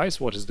the price,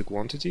 what is the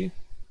quantity.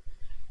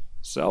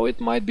 So it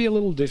might be a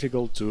little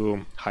difficult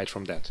to hide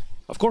from that.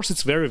 Of course,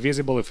 it's very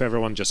visible if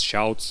everyone just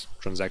shouts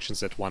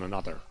transactions at one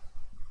another,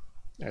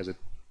 as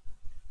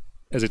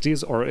it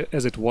is or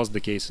as it was the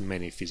case in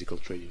many physical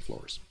trading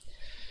floors.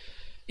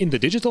 In the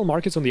digital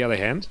markets, on the other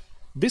hand,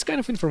 this kind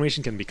of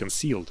information can be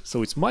concealed,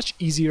 so it's much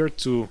easier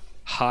to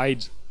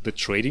hide the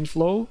trading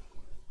flow.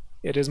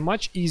 It is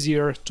much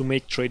easier to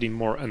make trading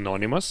more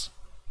anonymous.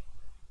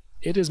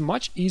 It is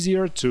much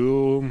easier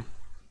to,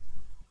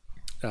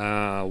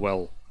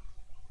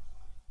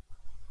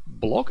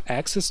 block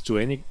access to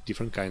any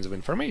different kinds of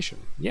information.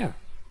 Yeah.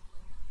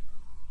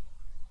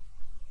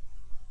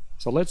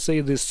 So let's say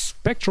this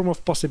spectrum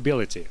of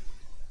possibility,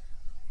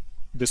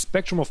 the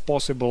spectrum of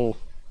possible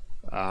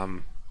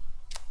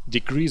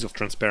degrees of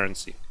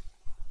transparency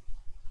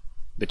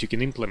that you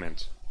can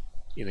implement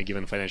in a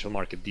given financial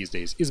market these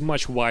days is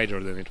much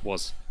wider than it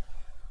was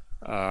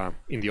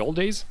in the old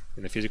days,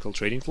 in the physical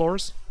trading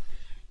floors.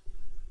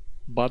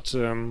 But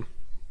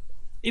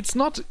it's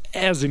not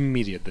as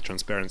immediate. The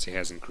transparency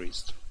has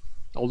increased,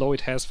 although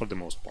it has for the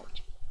most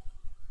part.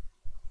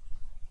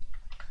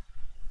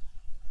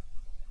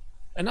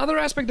 Another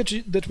aspect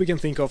that we can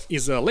think of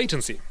is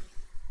latency.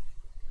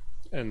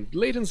 And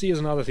latency is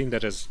another thing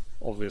that has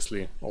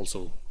obviously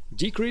also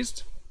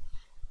decreased.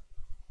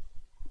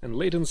 And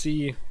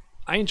latency,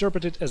 I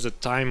interpret it as a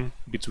time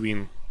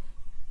between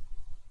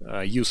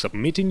you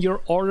submitting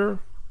your order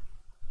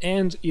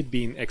and it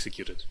being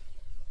executed.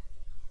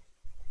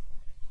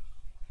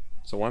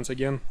 So once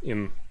again,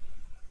 in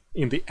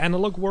the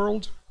analog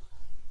world,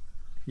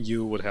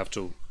 you would have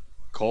to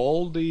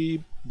call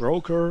the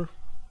broker,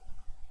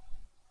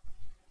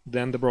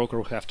 then the broker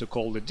would have to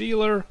call the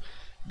dealer,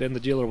 then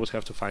the dealer would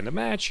have to find a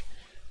match.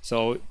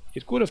 So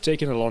it could have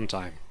taken a long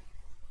time.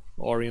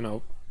 Or,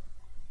 no,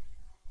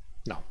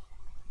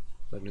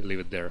 let me leave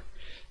it there.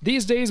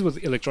 These days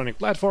with electronic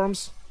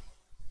platforms,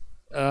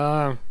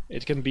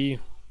 it can be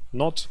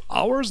not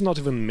hours, not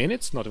even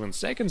minutes, not even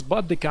seconds,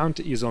 but the count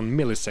is on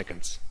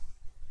milliseconds.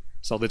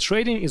 So the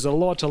trading is a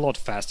lot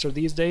faster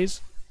these days,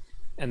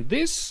 and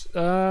this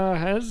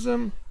has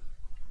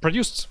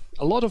produced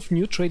a lot of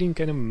new trading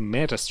kind of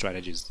meta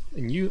strategies,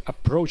 new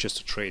approaches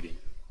to trading.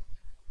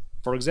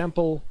 For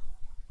example,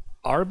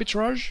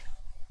 arbitrage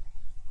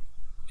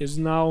is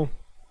now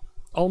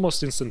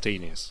almost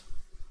instantaneous.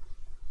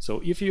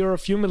 So if you're a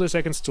few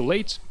milliseconds too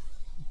late,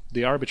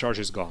 the arbitrage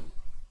is gone.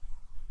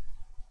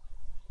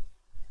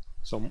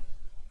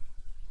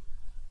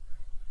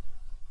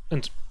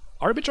 And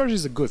arbitrage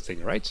is a good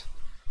thing, right?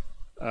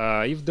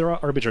 If there are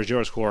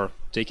arbitrageurs who are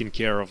taking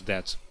care of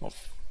that,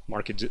 of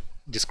market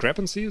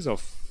discrepancies,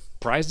 of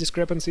price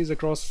discrepancies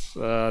across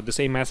the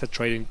same asset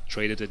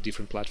traded at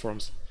different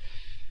platforms,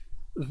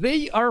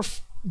 these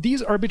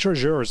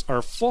arbitrageurs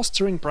are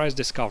fostering price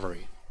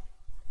discovery.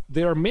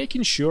 They are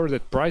making sure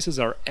that prices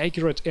are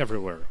accurate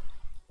everywhere,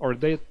 or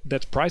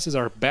that prices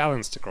are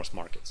balanced across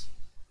markets.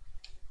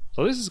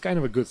 So this is kind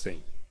of a good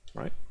thing,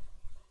 right?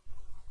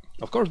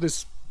 Of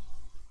course,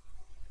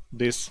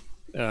 this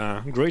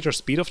greater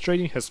speed of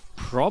trading has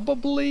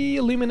probably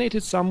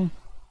eliminated some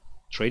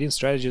trading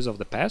strategies of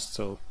the past,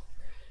 so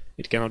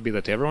it cannot be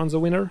that everyone's a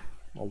winner,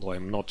 although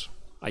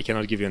I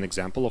cannot give you an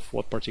example of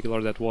what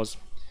particular that was.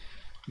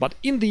 But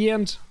in the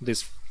end,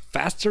 this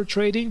faster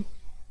trading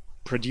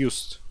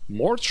produced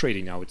more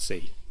trading, I would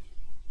say.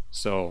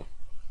 So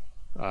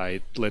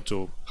it led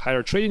to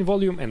higher trading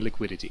volume and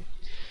liquidity.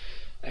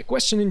 A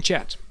question in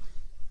chat.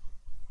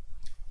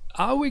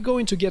 Are we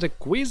going to get a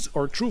quiz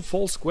or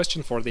true-false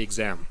question for the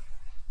exam?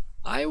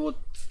 I would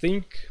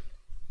think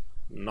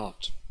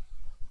not.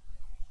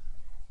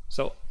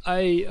 So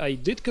I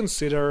did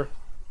consider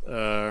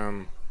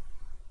adding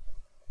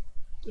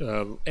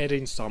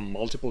some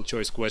multiple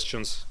choice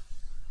questions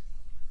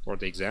for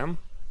the exam,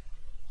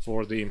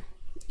 for the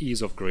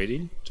ease of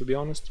grading, to be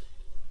honest.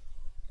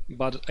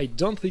 But I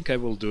don't think I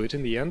will do it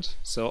in the end,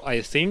 so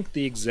I think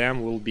the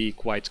exam will be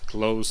quite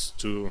close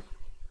to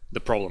the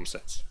problem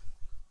sets.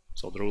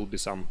 So there will be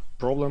some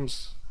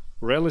problems,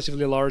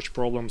 relatively large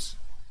problems,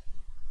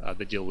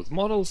 that deal with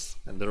models,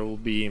 and there will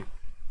be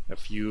a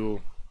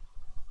few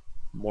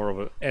more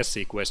of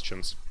essay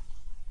questions,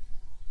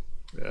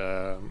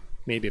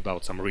 maybe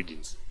about some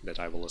readings that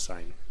I will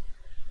assign.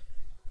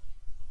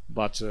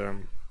 But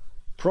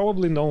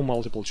probably no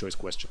multiple choice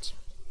questions.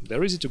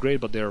 They're easy to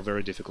grade, but they are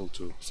very difficult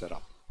to set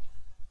up.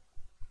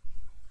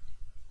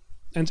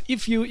 And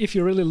if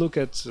you really look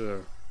at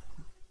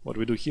what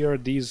we do here,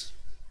 these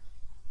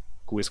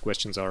quiz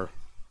questions are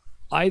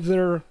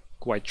either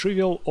quite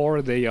trivial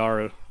or they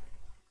are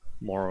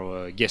more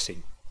of a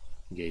guessing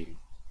game.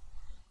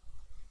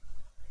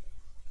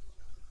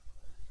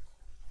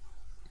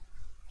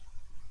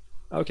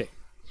 Okay,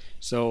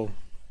 so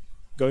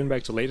going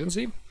back to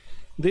latency,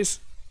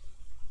 this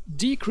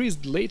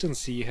decreased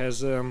latency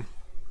has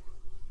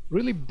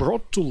really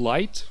brought to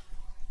light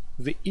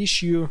the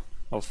issue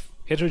of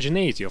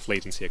heterogeneity of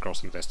latency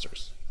across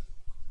investors.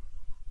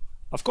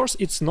 Of course,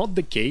 it's not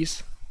the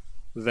case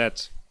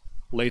that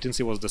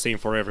latency was the same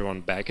for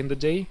everyone back in the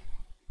day,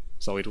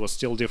 so it was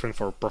still different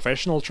for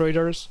professional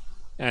traders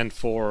and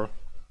for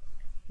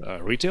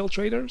retail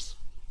traders,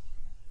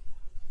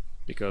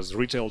 because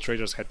retail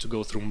traders had to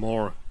go through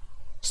more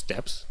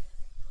steps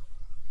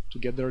to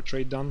get their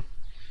trade done.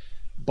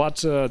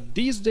 But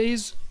these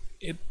days,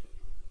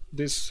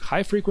 this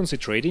high-frequency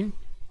trading,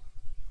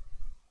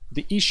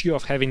 the issue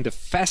of having the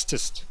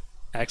fastest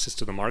access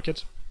to the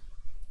market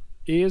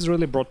is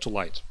really brought to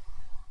light.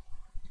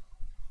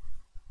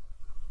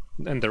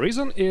 And the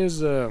reason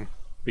is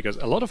because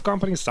a lot of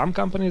companies, some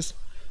companies,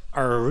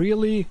 are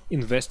really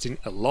investing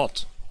a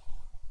lot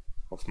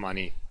of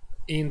money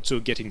into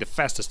getting the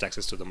fastest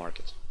access to the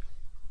market.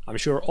 I'm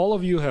sure all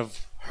of you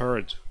have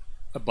heard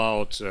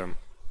about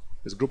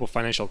this group of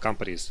financial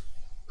companies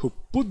who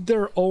put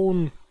their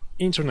own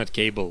internet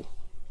cable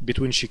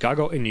between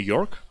Chicago and New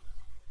York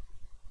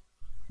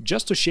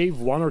just to shave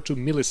 1 or 2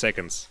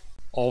 milliseconds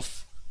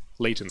of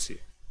latency.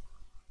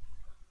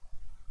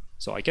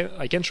 So I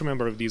can't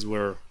remember if these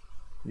were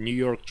New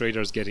York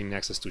traders getting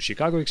access to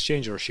Chicago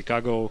exchange or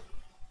Chicago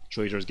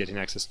traders getting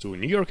access to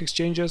New York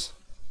exchanges.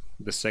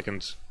 The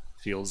second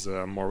feels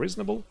more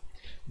reasonable,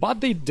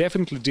 but they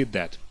definitely did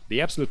that.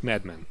 The absolute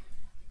madmen.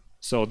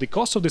 So the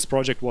cost of this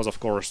project was, of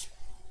course,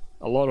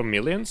 a lot of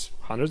millions,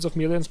 hundreds of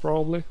millions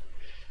probably.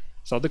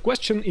 So the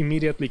question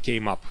immediately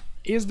came up: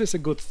 is this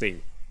a good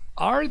thing?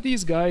 Are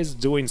these guys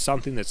doing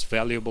something that's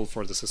valuable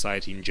for the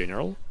society in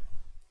general,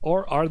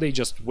 or are they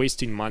just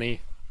wasting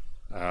money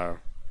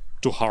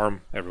to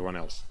harm everyone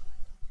else,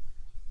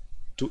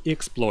 to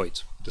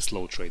exploit the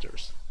slow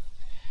traders?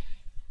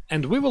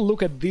 And we will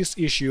look at this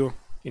issue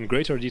in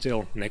greater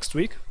detail next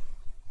week.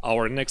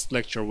 Our next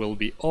lecture will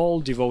be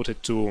all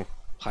devoted to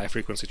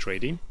high-frequency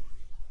trading,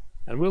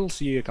 and we'll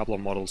see a couple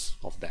of models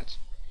of that.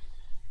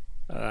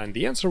 And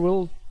the answer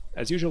will,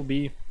 as usual,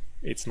 be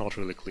it's not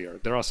really clear.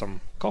 There are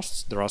some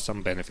costs, there are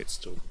some benefits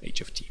to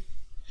HFT.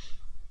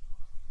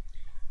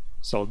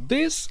 So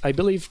this, I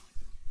believe,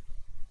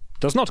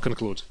 does not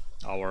conclude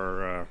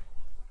our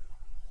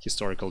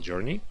historical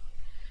journey,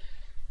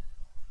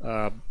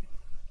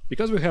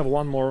 because we have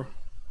one more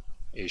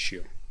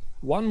issue,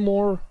 one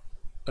more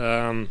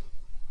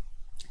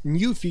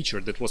new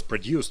feature that was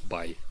produced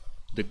by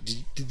the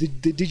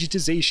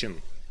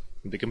digitization,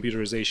 the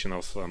computerization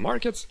of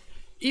markets,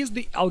 is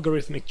the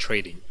algorithmic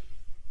trading.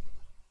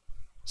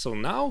 So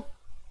now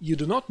you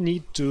do not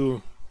need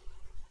to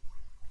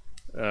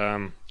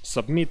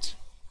submit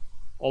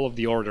all of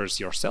the orders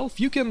yourself.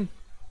 You can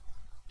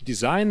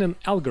design an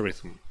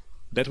algorithm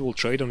that will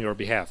trade on your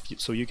behalf.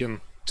 So you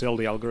can tell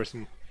the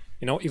algorithm,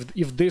 you know,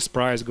 if this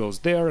price goes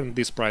there and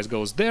this price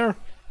goes there,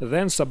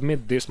 then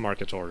submit this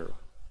market order.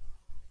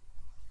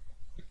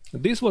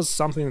 This was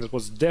something that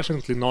was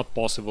definitely not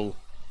possible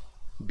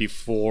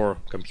before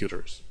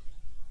computers.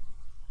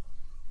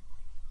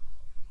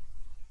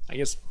 I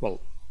guess, well,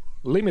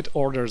 limit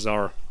orders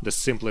are the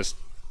simplest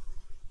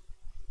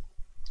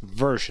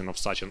version of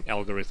such an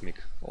algorithmic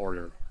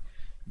order,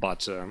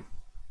 but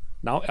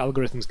now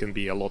algorithms can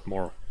be a lot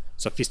more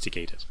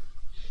sophisticated.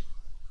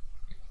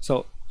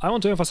 So I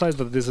want to emphasize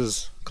that this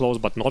is close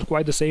but not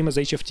quite the same as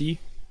HFT.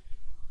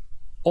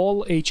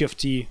 All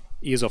HFT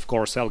is, of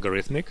course,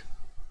 algorithmic,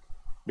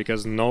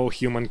 because no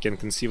human can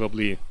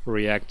conceivably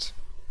react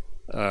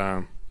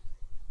at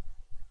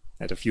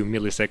a few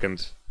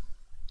millisecond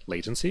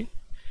latency.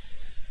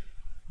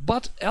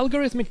 But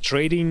algorithmic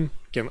trading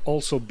can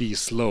also be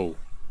slow,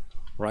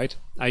 right?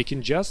 I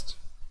can just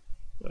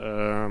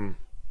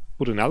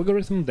put an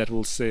algorithm that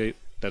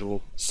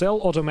will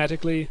sell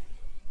automatically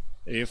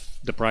if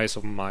the price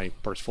of my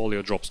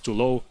portfolio drops too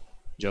low,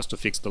 just to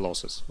fix the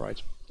losses,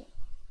 right?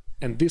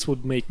 And this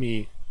would make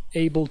me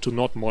able to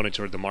not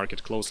monitor the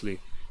market closely,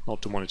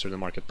 not to monitor the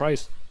market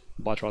price,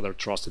 but rather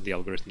trust the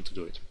algorithm to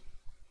do it.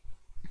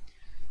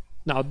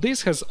 Now,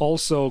 this has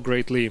also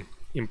greatly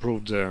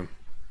improved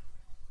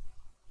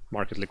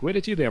market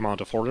liquidity, the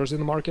amount of orders in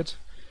the market.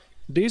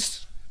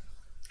 This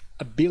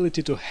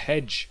ability to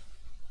hedge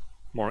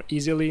more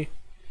easily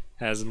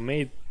has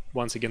made,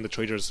 once again, the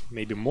traders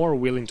maybe more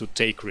willing to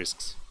take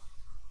risks,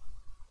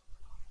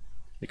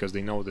 because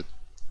they know that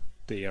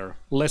they are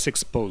less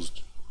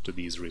exposed to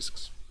these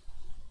risks,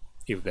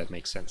 if that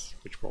makes sense,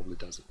 which probably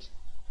doesn't.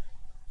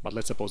 But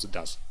let's suppose it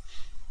does.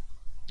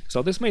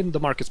 So this made the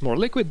markets more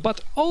liquid,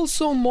 but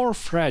also more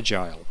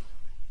fragile.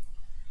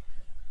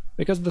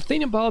 Because the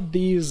thing about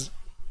these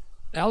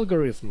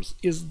algorithms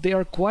is they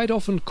are quite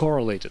often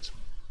correlated,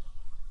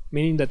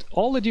 meaning that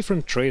all the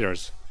different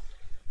traders,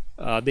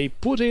 they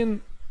put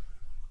in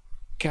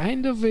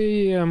kind of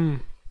a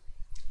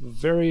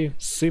very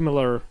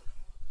similar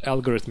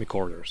algorithmic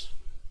orders.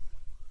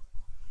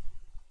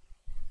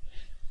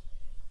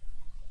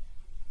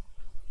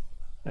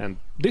 And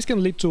this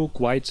can lead to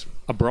quite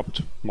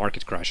abrupt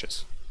market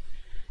crashes.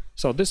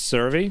 So this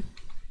survey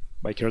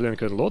by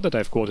Kirilenko and Lot, that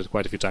I've quoted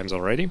quite a few times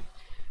already,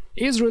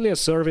 is really a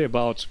survey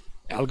about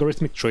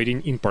algorithmic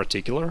trading in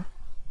particular,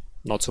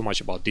 not so much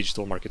about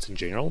digital markets in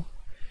general.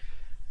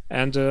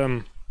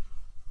 And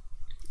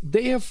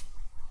they have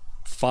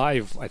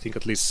 5, I think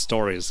at least,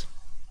 stories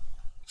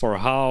for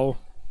how,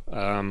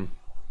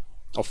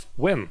 of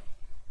when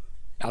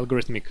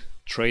algorithmic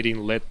trading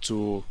led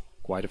to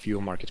quite a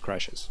few market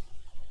crashes.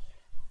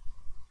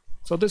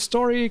 So this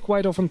story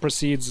quite often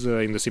proceeds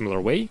in the similar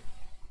way.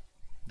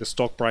 The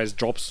stock price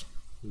drops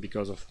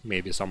because of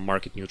maybe some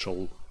market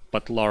neutral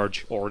but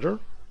large order.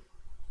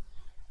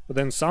 But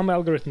then some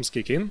algorithms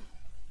kick in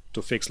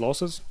to fix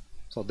losses,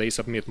 so they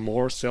submit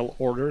more sell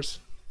orders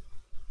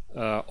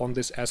on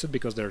this asset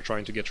because they're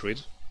trying to get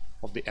rid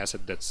of the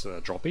asset that's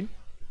dropping.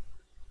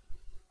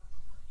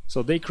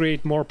 So they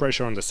create more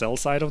pressure on the sell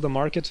side of the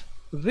market.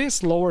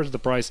 This lowers the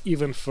price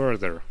even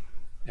further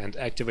and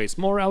activates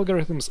more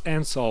algorithms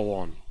and so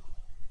on.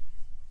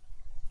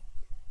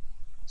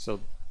 So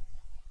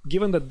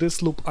given that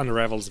this loop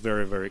unravels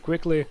very, very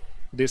quickly,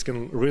 this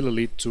can really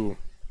lead to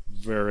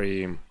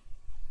very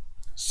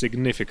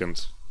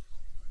significant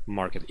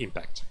market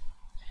impact.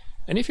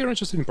 And if you're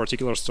interested in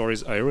particular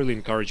stories, I really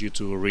encourage you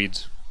to read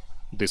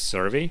this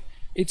survey.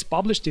 It's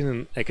published in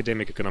an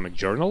academic economic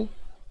journal,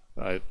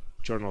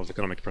 Journal of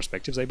Economic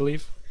Perspectives, I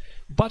believe.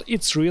 But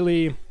it's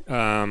really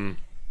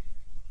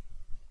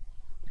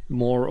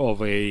more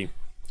of a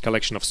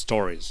collection of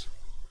stories.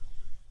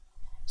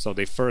 So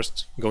they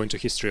first go into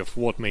history of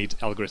what made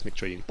algorithmic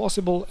trading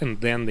possible,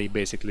 and then they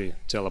basically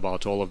tell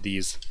about all of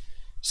these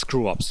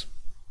screw-ups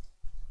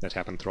that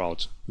happened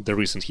throughout the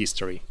recent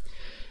history.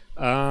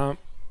 Here,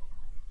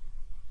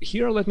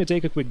 let me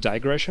take a quick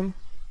digression.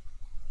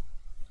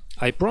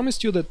 I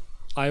promised you that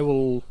I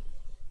will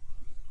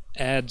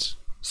add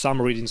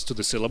some readings to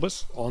the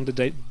syllabus on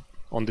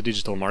the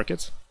digital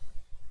markets,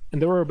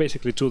 and there were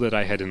basically two that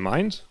I had in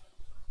mind.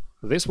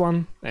 This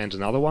one and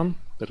another one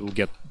that we'll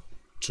get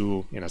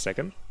to in a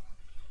second.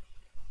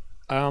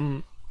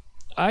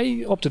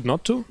 I opted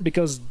not to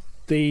because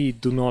they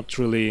do not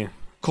really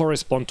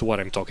correspond to what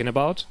I'm talking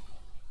about.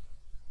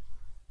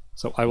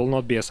 So I will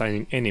not be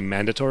assigning any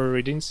mandatory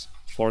readings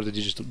for the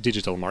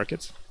digital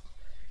markets.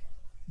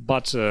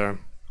 But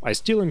I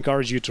still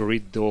encourage you to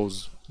read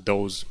those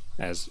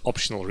as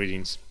optional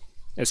readings,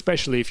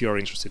 especially if you're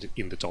interested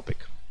in the topic.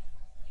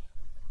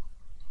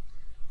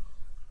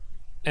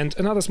 And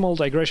another small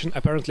digression,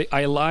 apparently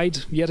I lied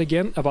yet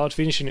again about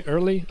finishing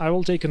early. I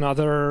will take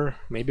another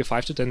maybe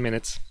 5 to 10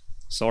 minutes.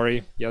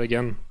 Sorry, yet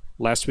again,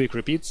 last week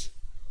repeats.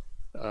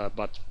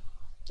 But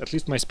at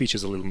least my speech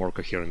is a little more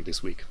coherent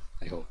this week,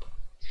 I hope.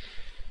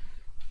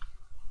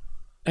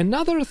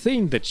 Another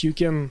thing that you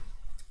can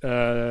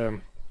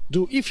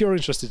do if you're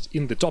interested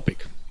in the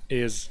topic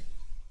is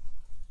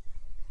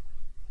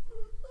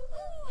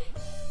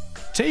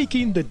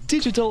taking the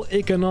Digital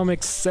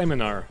Economics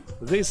Seminar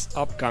this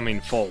upcoming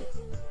fall.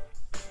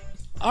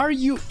 Are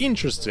you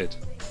interested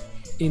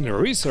in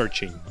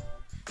researching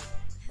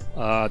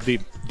the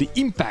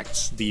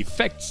impacts, the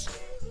effects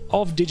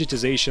of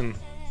digitization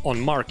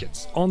on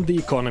markets, on the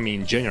economy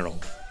in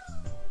general?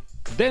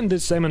 Then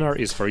this seminar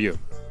is for you.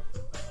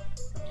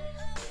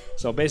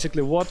 So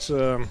basically what...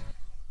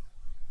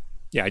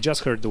 I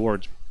just heard the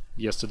word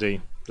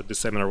yesterday that this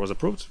seminar was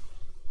approved.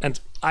 And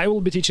I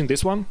will be teaching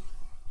this one,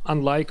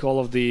 unlike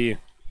all of the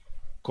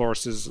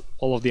courses,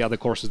 all of the other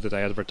courses that I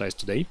advertised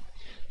today.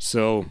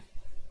 So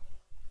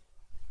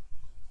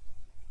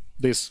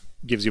this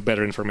gives you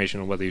better information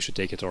on whether you should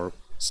take it or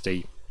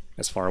stay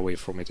as far away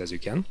from it as you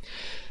can.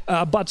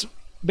 But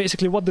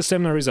basically what the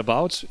seminar is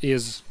about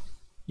is,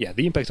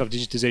 the impact of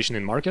digitization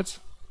in markets,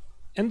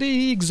 and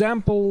the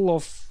example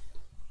of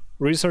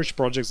research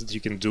projects that you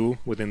can do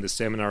within the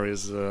seminar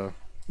is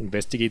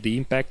investigate the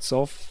impacts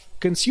of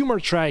consumer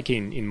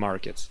tracking in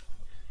markets,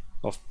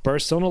 of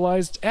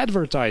personalized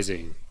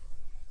advertising,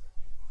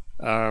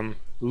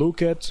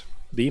 look at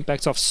the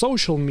impacts of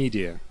social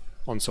media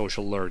on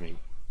social learning.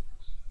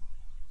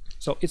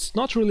 So it's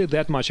not really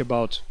that much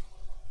about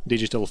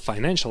digital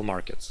financial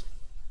markets,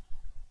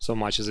 so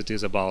much as it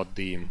is about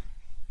the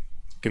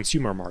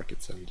consumer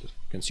markets and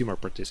consumer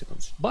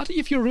participants. But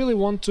if you really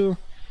want to,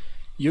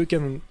 you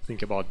can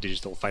think about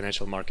digital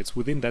financial markets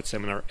within that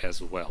seminar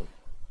as well.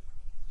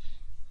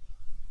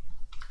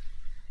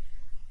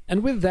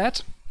 And with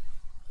that,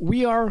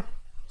 we are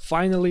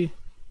finally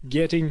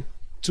getting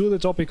to the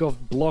topic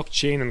of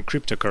blockchain and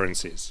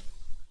cryptocurrencies.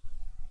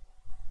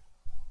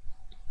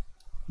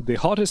 The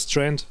hottest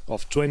trend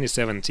of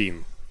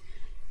 2017.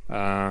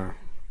 I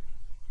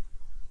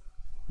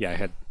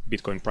had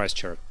Bitcoin price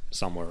chart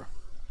somewhere.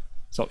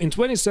 So in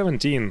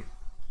 2017,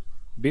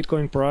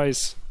 Bitcoin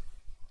price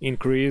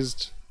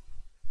increased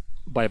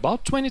by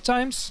about 20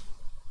 times,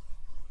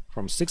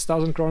 from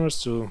 6,000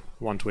 kroners to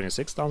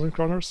 126,000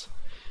 kroners.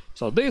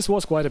 So this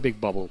was quite a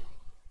big bubble.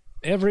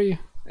 Every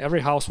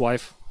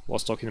housewife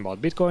was talking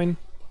about Bitcoin,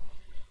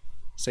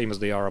 same as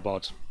they are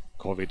about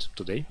COVID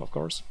today, of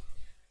course.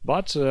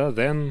 But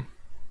then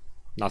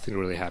nothing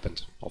really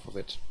happened off of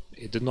it.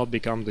 It did not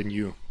become the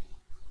new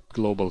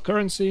global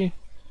currency.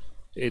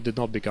 It did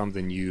not become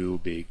the new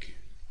big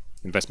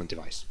investment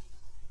device.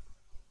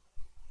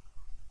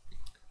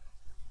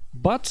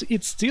 But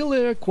it's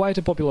still quite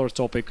a popular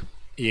topic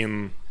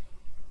in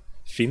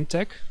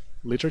fintech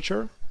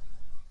literature.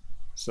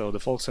 So the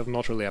folks have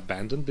not really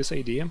abandoned this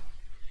idea.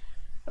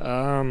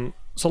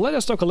 So let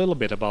us talk a little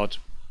bit about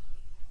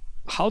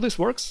how this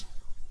works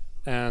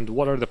and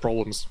what are the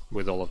problems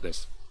with all of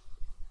this.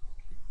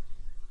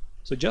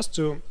 So just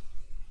to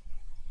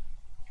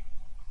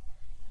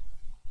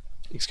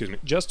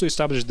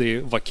establish the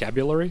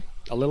vocabulary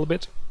a little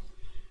bit,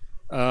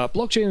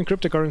 blockchain and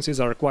cryptocurrencies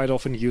are quite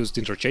often used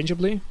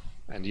interchangeably,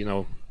 and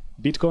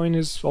Bitcoin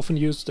is often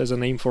used as a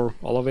name for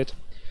all of it.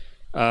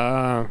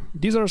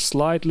 These are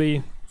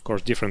slightly, of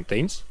course, different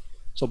things.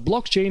 So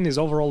blockchain is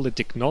overall the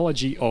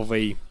technology of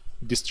a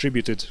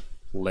distributed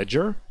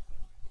ledger.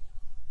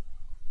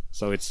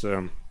 So it's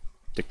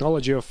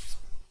technology of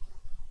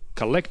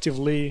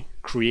collectively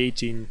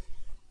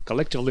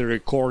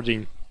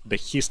recording the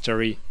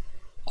history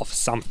of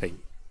something.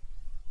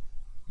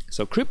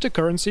 So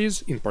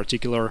cryptocurrencies in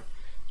particular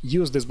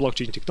use this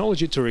blockchain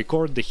technology to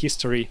record the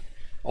history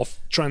of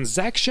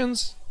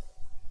transactions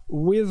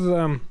with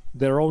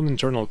their own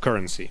internal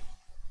currency.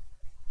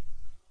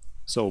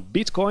 So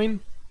Bitcoin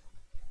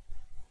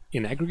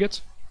in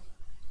aggregate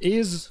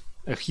is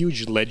a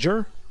huge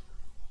ledger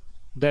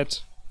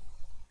that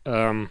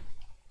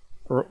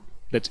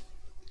that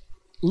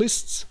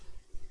lists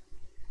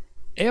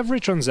every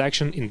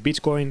transaction in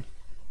Bitcoin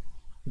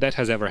that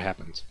has ever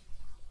happened.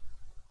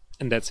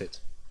 And that's it.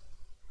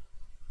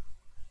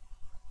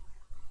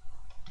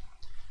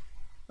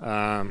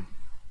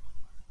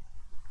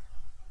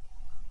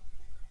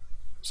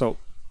 So,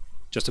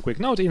 just a quick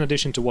note, in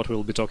addition to what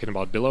we'll be talking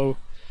about below,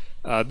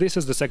 this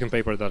is the second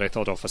paper that I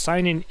thought of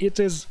assigning. It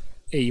is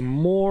a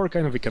more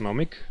kind of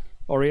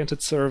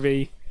economic-oriented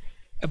survey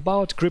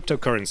about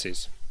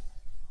cryptocurrencies.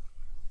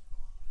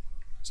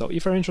 So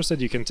if you're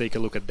interested, you can take a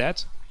look at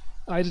that.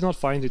 I did not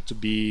find it to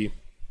be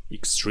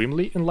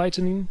extremely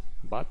enlightening,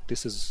 but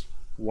this is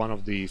one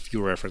of the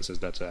few references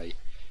that I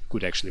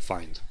could actually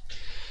find.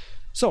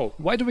 So,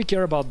 why do we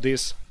care about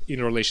this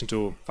in relation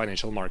to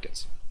financial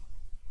markets?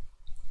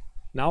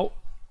 Now,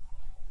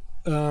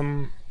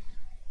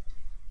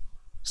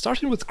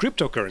 starting with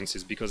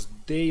cryptocurrencies, because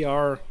they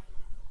were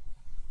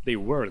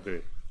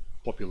the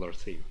popular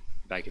thing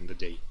back in the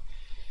day.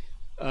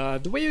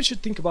 The way you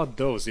should think about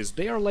those is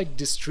they are like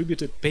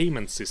distributed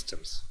payment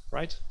systems,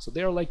 right? So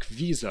they are like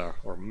Visa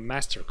or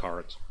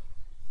MasterCard.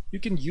 You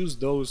can use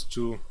those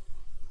to,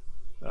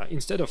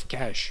 instead of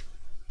cash,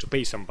 to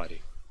pay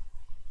somebody.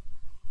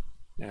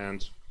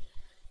 And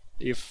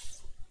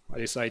if I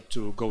decide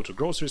to go to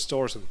grocery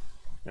stores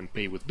and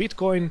pay with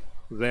Bitcoin,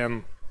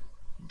 then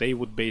they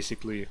would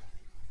basically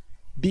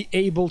be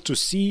able to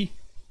see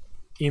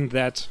in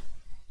that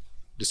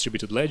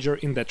distributed ledger,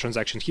 in that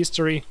transaction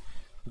history,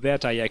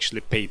 that I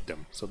actually paid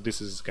them. So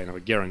this is kind of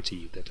a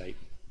guarantee that I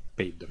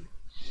paid them.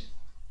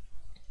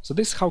 So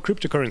this is how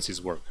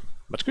cryptocurrencies work.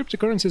 But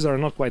cryptocurrencies are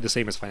not quite the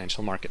same as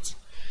financial markets.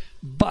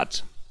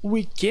 But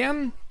we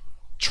can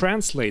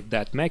translate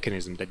that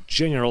mechanism, that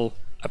general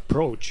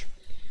approach,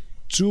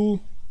 to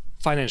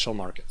financial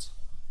markets.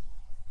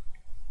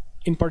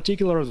 In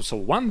particular, so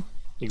one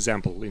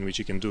example in which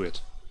you can do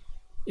it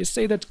is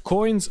say that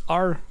coins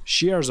are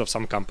shares of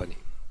some company.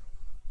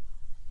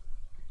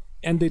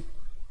 And the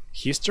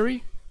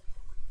history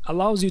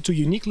allows you to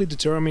uniquely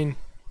determine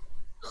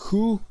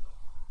who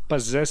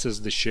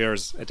possesses the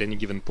shares at any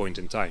given point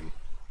in time,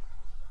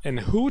 and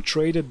who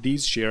traded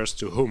these shares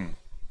to whom.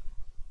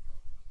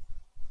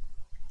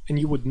 And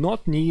you would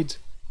not need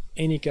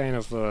any kind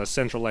of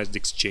centralized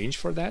exchange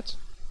for that.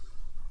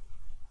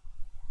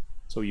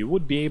 So you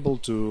would be able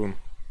to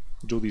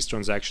do these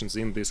transactions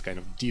in this kind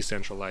of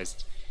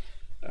decentralized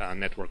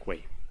network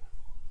way.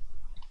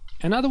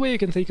 Another way you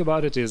can think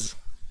about it is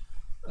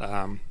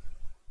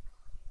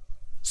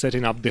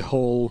setting up the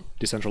whole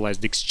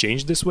decentralized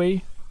exchange this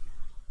way,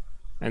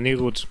 and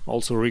it would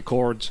also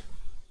record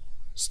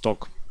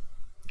stock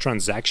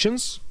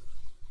transactions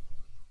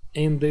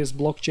in this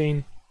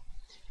blockchain.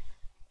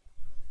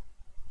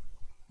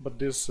 But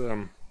this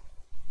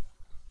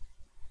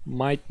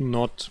might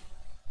not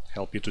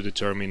help you to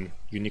determine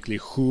uniquely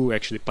who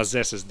actually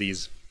possesses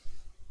these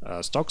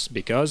stocks,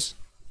 because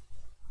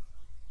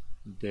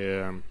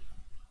there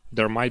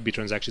might be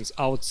transactions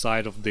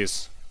outside of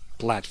this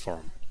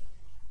platform.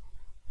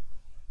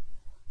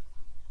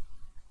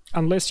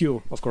 Unless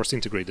you, of course,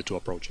 integrate the two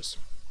approaches.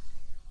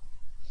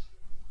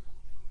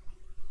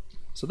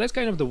 So that's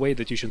kind of the way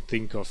that you should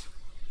think of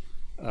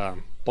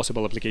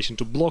possible application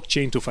to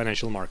blockchain to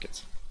financial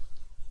markets.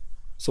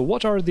 So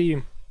what are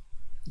the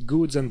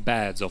goods and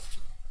bads of,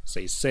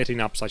 say,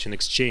 setting up such an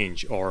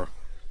exchange or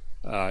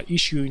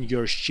issuing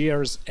your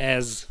shares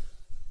as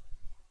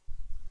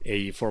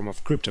a form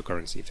of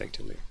cryptocurrency,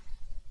 effectively?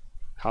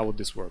 How would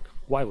this work?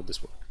 Why would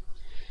this work?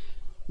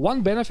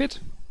 One benefit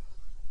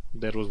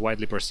that was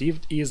widely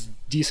perceived is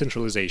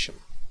decentralization.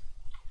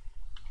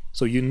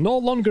 So you no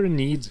longer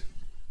need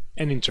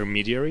an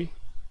intermediary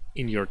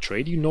in your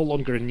trade. You no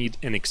longer need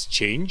an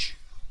exchange,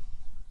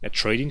 a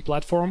trading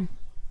platform,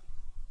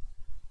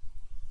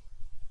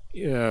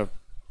 to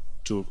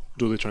do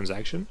the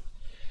transaction.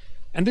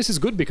 And this is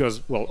good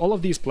because, well, all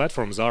of these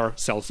platforms are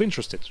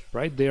self-interested,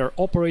 right? They are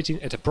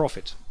operating at a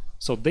profit.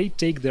 So they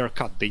take their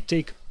cut. They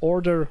take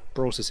order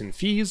processing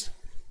fees,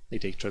 they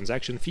take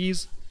transaction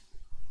fees,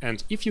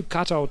 and if you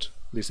cut out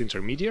this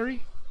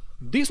intermediary,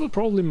 this will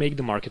probably make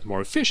the market more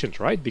efficient,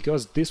 right?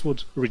 Because this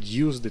would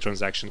reduce the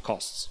transaction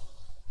costs.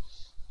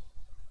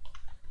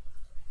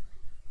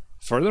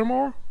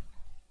 Furthermore,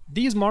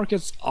 these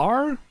markets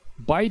are,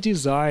 by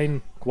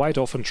design, quite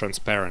often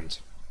transparent.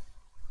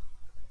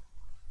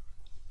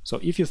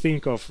 So if you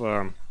think of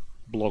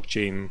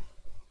blockchain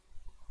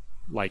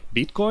like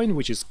Bitcoin,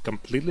 which is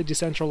completely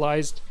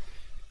decentralized,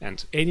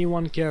 and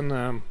anyone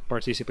can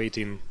participate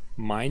in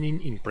mining,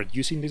 in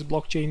producing this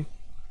blockchain,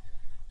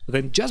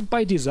 then just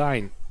by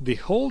design, the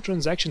whole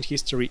transaction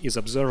history is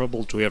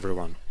observable to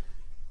everyone.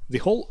 The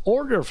whole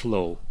order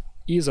flow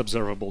is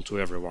observable to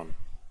everyone.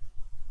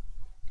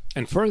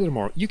 And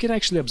furthermore, you can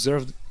actually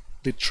observe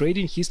the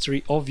trading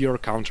history of your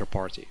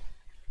counterparty.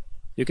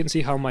 You can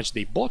see how much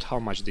they bought, how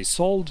much they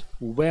sold,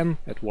 when,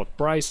 at what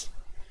price.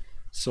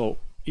 So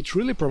it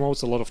really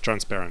promotes a lot of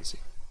transparency.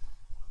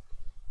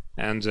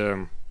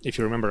 And if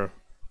you remember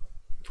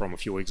from a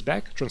few weeks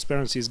back,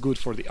 transparency is good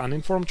for the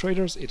uninformed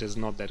traders. It is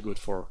not that good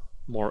for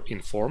more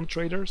informed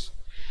traders.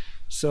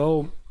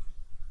 So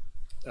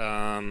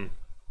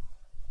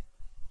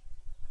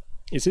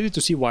it's easy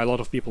to see why a lot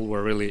of people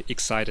were really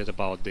excited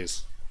about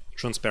this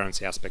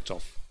transparency aspect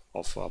of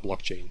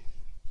blockchain.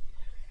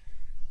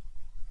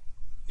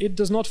 It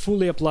does not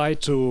fully apply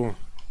to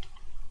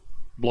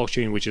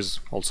blockchain which is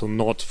also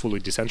not fully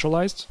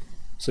decentralized.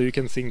 So you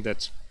can think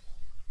that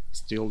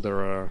still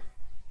there are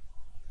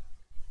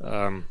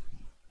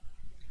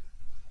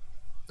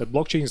that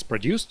blockchain is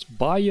produced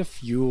by a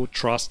few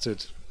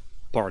trusted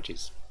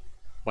parties,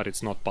 but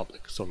it's not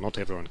public, so not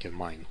everyone can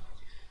mine.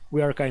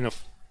 We are kind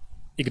of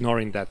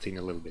ignoring that thing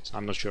a little bit.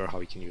 I'm not sure how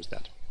we can use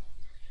that.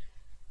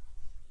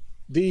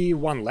 The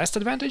one last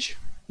advantage?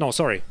 No,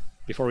 sorry,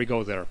 before we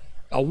go there.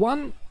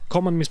 One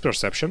common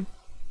misperception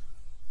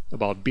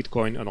about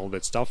Bitcoin and all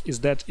that stuff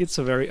is that it's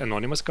a very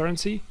anonymous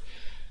currency,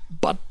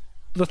 but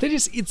the thing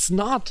is, it's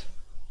not.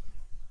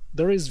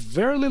 There is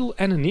very little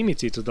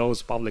anonymity to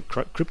those public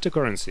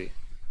cryptocurrency.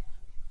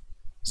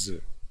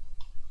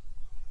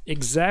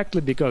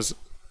 Exactly because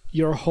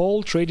your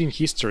whole trading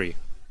history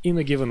in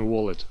a given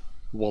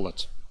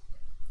wallet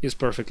is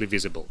perfectly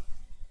visible.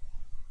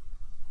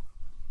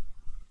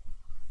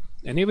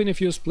 And even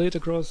if you split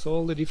across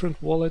all the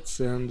different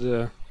wallets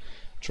and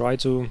try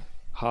to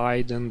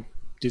hide and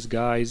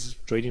disguise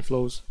trading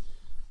flows,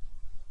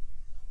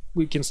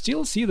 we can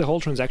still see the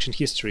whole transaction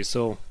history,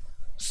 so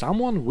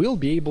someone will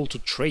be able to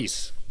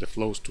trace the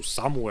flows to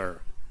somewhere.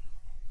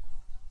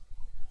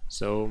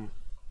 So,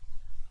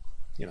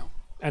 you know,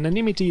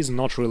 anonymity is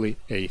not really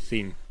a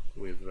thing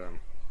with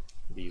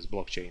these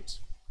blockchains.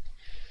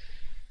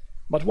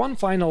 But one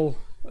final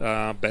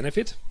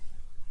benefit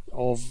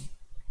of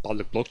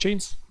public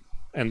blockchains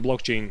and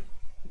blockchain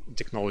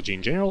technology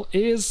in general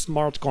is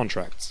smart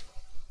contracts.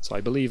 So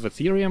I believe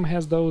Ethereum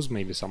has those,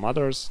 maybe some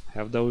others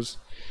have those.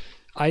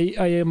 I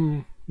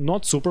am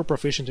not super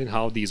proficient in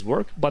how these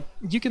work, but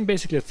you can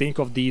basically think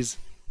of these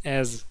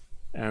as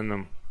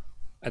an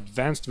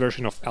advanced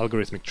version of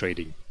algorithmic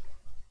trading,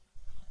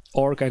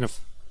 or kind of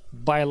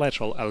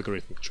bilateral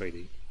algorithmic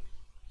trading.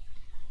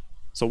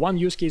 So one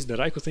use case that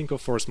I could think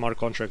of for smart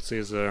contracts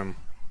is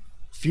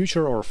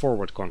future or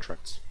forward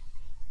contracts.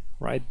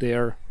 Right? They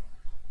are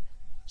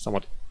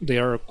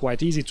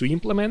quite easy to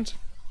implement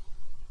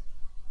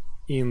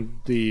in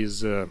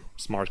this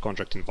smart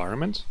contract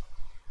environment.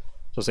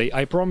 So say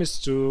I promise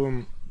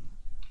to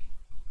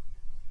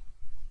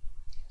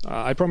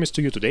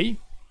you today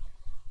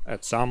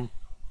at some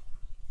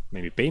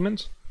maybe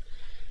payment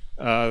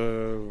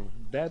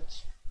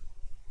that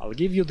I'll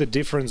give you the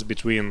difference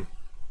between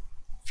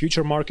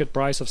future market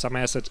price of some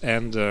asset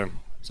and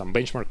some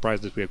benchmark price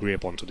that we agree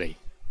upon today,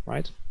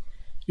 right?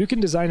 You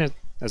can design it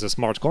as a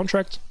smart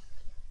contract,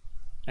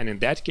 and in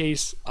that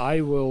case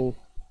I will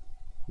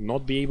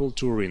not be able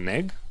to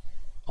renege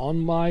on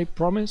my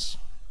promise.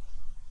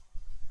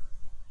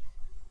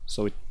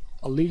 So it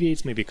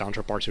alleviates maybe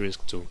counterparty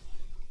risk to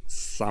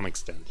some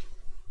extent.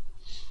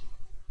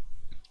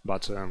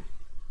 But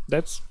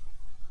that's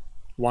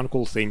one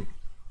cool thing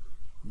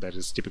that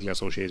is typically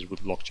associated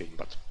with blockchain,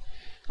 but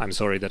I'm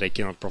sorry that I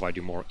cannot provide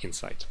you more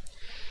insight.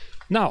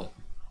 Now,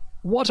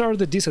 what are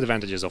the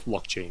disadvantages of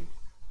blockchain?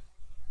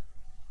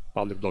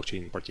 Public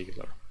blockchain in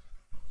particular.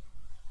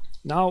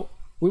 Now,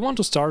 we want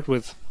to start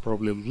with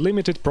probably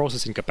limited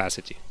processing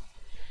capacity.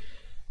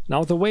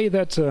 Now, the way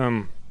that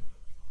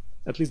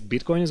at least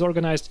Bitcoin is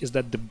organized is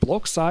that the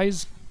block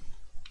size,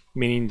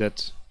 meaning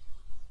that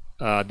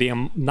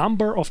the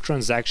number of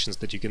transactions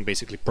that you can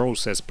basically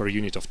process per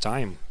unit of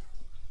time,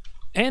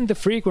 and the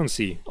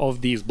frequency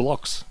of these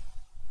blocks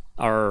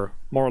are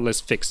more or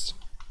less fixed.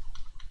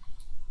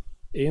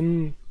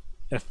 In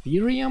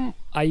Ethereum,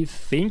 I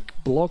think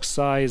block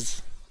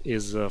size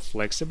is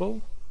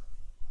flexible,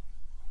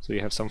 so you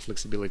have some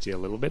flexibility a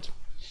little bit.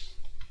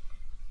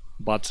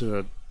 But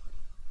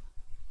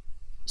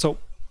so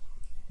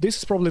this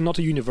is probably not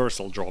a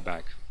universal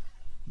drawback,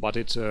 but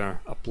it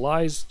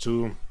applies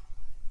to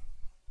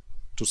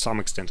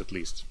some extent at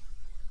least,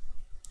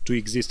 to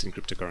existing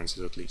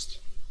cryptocurrencies at least.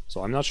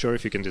 So I'm not sure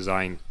if you can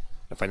design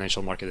a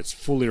financial market that's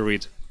fully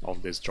rid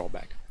of this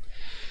drawback.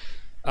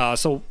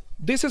 So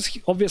this is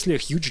obviously a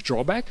huge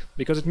drawback,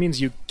 because it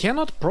means you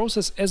cannot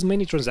process as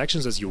many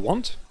transactions as you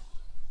want.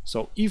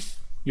 So if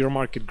your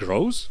market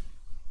grows,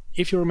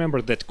 if you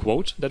remember that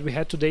quote that we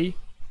had today,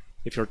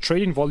 if your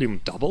trading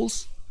volume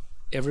doubles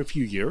every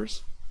few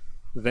years,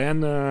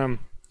 then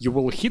you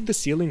will hit the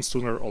ceiling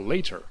sooner or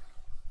later.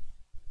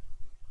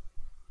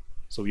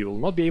 So you will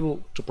not be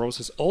able to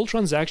process all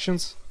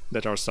transactions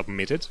that are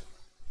submitted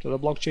to the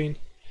blockchain,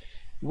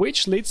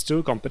 which leads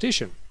to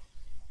competition.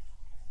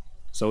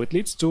 So it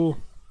leads to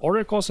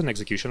order cost and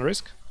execution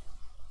risk.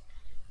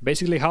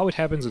 Basically, how it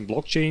happens in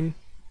blockchain,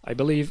 I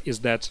believe, is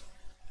that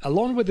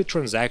along with the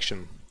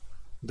transaction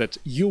that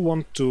you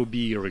want to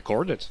be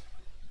recorded,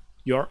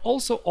 you are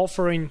also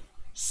offering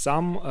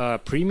some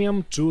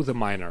premium to the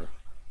miner.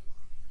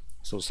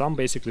 So some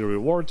basically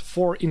reward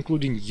for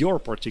including your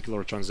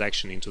particular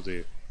transaction into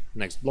the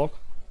next block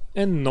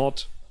and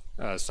not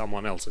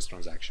someone else's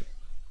transaction.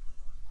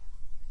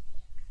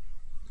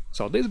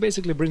 So this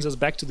basically brings us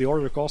back to the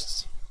order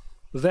costs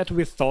that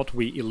we thought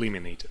we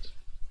eliminated.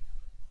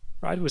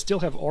 Right? We still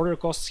have order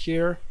costs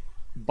here,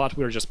 but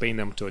we're just paying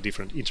them to a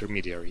different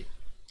intermediary.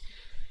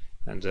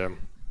 And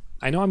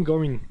I know I'm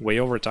going way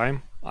over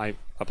time. I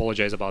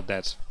apologize about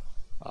that.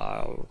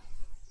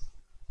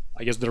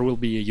 I guess there will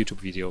be a YouTube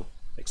video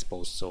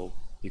exposed, so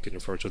you can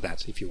refer to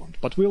that if you want.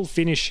 But we'll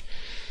finish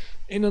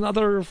in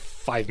another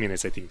 5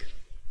 minutes, I think.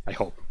 I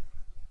hope.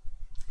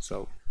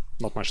 So,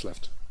 not much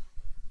left.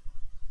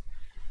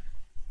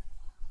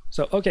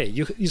 So, okay,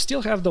 you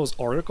still have those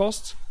order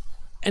costs,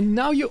 and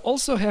now you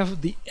also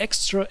have the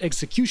extra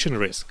execution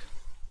risk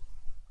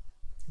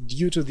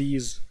due to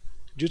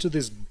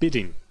this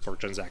bidding for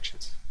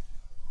transactions.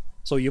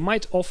 So you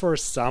might offer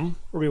some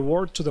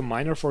reward to the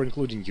miner for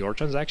including your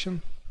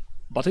transaction,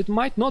 but it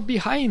might not be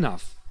high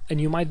enough, and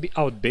you might be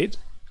outbid,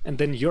 and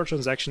then your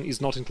transaction is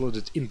not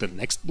included in the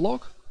next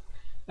block,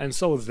 and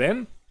so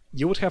then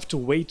you would have to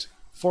wait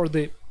for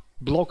the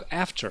block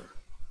after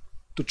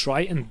to try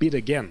and bid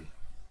again.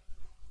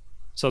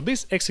 So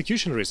this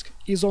execution risk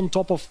is on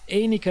top of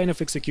any kind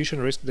of execution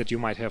risk that you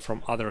might have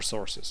from other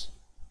sources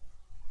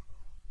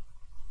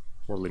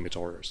for limit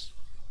orders.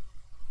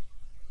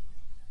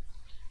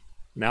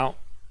 Now,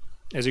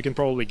 as you can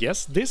probably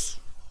guess, this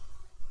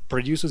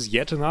produces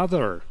yet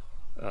another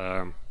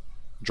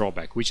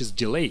drawback, which is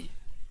delay,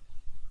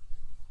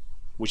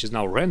 which is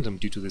now random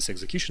due to this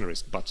execution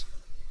risk. But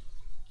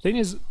thing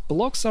is,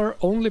 blocks are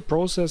only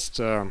processed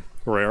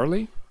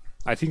rarely.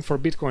 I think for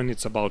Bitcoin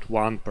it's about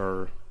 1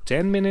 per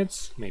 10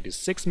 minutes, maybe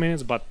 6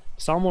 minutes, but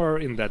somewhere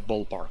in that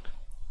ballpark.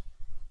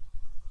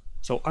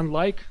 So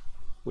unlike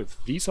with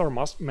Visa or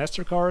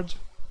MasterCard,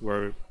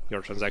 where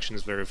your transaction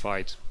is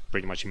verified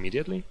pretty much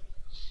immediately,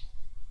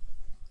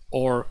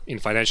 or in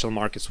financial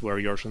markets where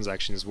your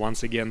transaction is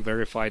once again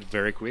verified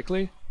very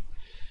quickly,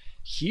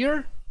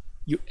 here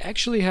you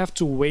actually have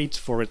to wait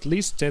for at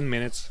least 10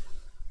 minutes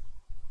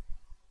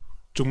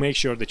to make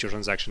sure that your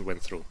transaction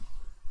went through.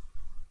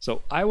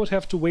 So I would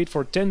have to wait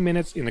for 10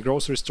 minutes in a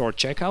grocery store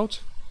checkout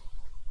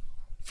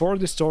for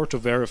the store to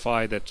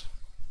verify that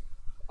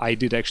I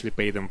did actually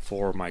pay them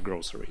for my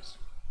groceries.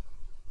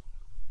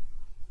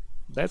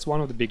 That's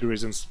one of the big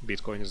reasons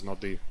Bitcoin is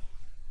not the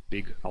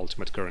big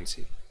ultimate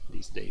currency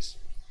these days.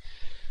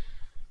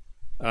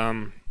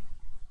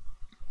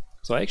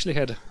 So I actually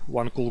had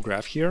one cool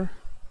graph here.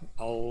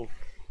 I'll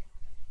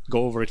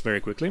go over it very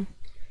quickly.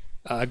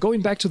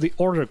 Going back to the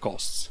order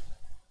costs.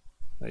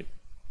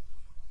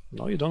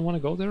 No, you don't want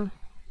to go there?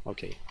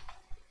 Okay.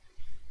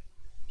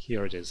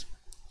 Here it is.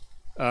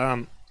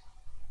 So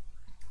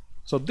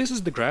this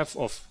is the graph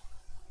of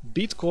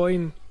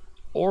Bitcoin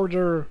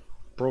order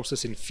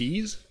processing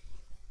fees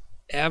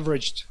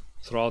averaged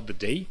throughout the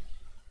day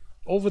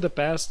over the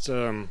past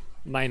 9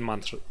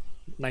 months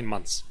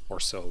or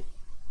so.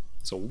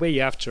 So way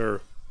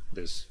after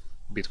this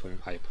Bitcoin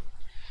hype.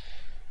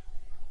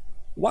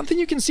 One thing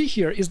you can see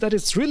here is that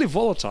it's really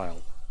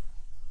volatile.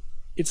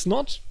 It's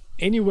not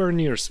anywhere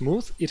near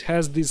smooth. It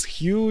has these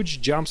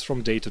huge jumps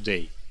from day to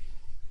day.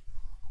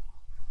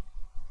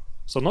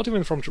 So not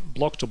even from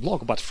block to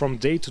block, but from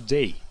day to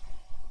day.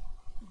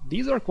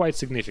 These are quite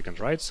significant,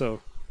 right?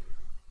 So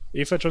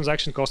if a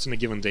transaction cost in a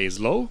given day is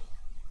low,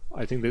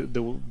 I think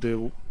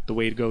the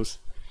way it goes,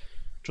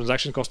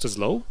 transaction cost is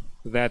low,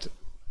 that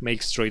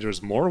makes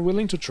traders more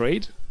willing to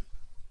trade.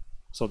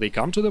 So they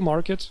come to the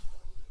market,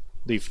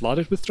 they flood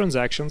it with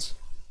transactions,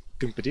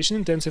 competition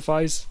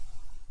intensifies,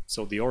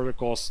 so the order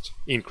cost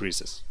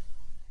increases.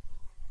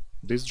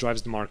 This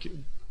drives the market,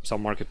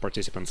 some market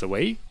participants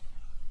away,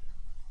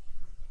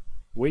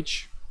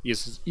 which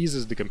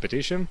eases the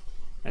competition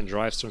and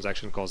drives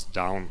transaction costs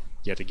down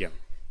yet again.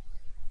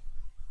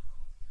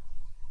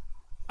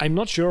 I'm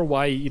not sure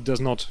why it does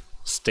not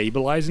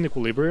stabilize in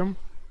equilibrium,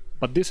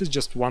 but this is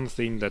just one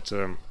thing that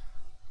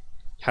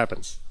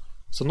happens.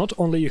 So not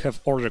only you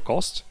have order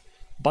cost,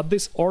 but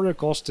this order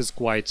cost is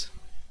quite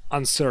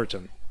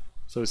uncertain.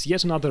 So it's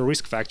yet another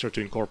risk factor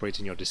to incorporate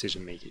in your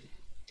decision making.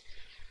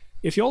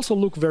 If you also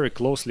look very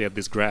closely at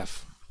this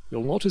graph,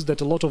 you'll notice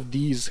that a lot of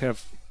these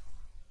have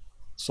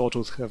sort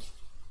of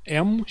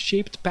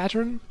M-shaped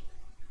pattern.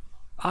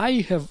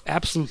 I have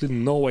absolutely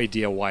no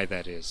idea why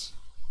that is.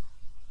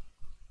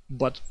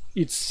 But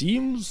it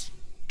seems,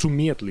 to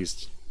me at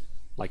least,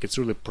 like it's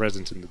really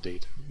present in the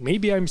data.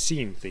 Maybe I'm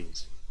seeing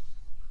things.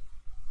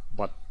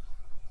 But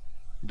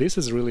this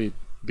is really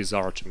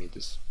bizarre to me,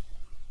 this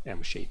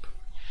M shape.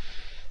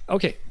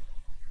 Okay,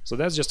 so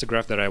that's just a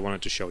graph that I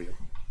wanted to show you.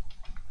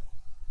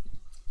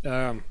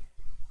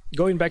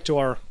 Going back to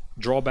our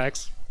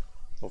drawbacks,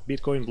 of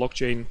Bitcoin,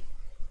 blockchain,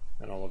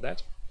 and all of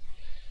that,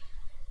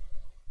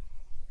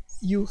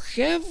 you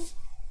have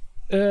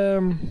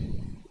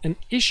an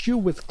issue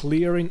with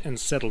clearing and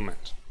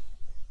settlement.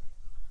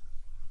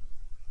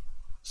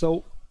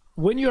 So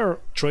when you're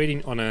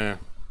trading on an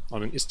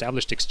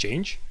established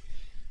exchange,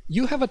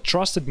 you have a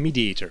trusted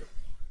mediator,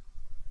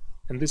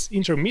 and this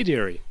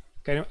intermediary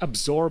kind of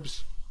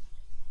absorbs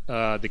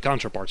the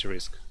counterparty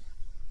risk.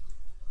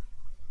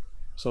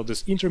 So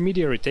this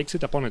intermediary takes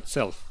it upon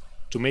itself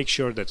to make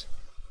sure that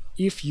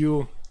if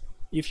your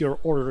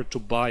order to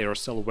buy or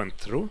sell went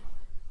through,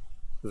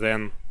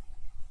 then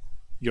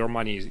your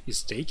money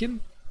is taken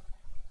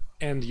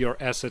and your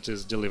asset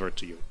is delivered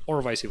to you,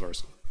 or vice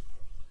versa.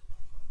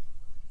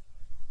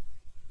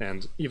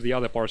 And if the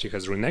other party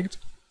has reneged,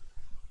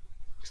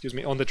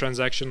 on the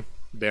transaction,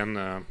 then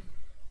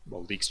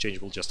well, the exchange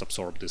will just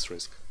absorb this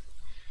risk.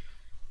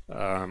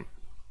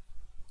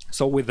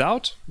 So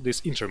without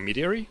this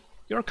intermediary,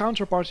 your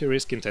counterparty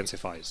risk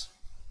intensifies.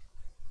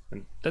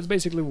 And that's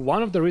basically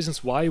one of the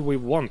reasons why we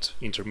want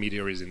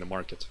intermediaries in the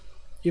market,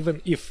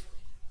 even if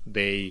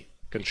they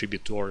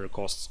contribute to order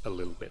costs a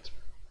little bit.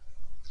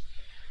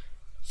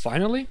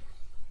 Finally,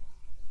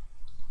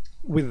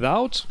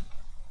 without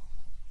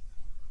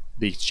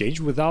the exchange,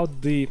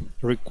 without the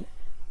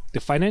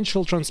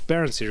financial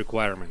transparency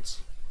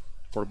requirements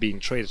for being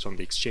traded on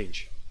the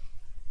exchange,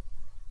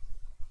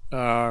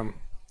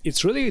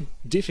 it's really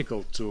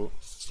difficult to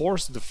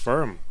force the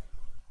firm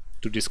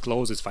to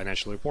disclose its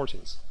financial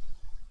reportings.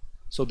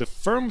 So the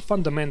firm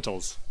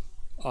fundamentals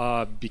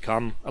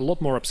become a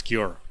lot more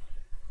obscure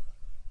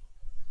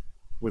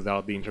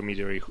without the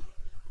intermediary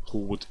who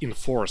would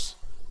enforce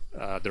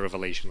the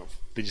revelation of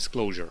the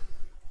disclosure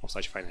of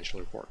such financial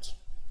reports.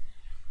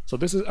 So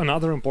this is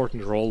another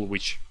important role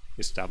which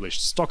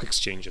established stock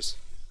exchanges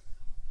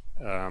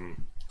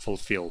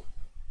fulfill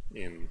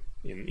in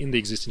the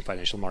existing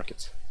financial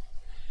markets.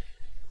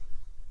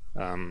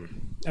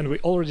 And we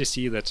already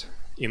see that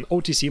in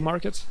OTC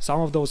markets,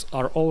 some of those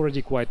are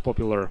already quite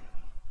popular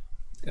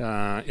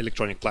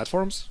electronic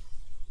platforms.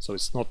 So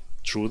it's not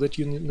true that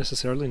you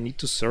necessarily need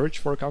to search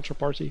for a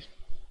counterparty.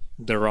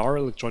 There are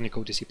electronic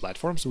OTC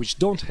platforms which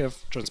don't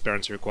have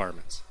transparency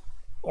requirements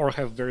or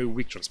have very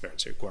weak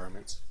transparency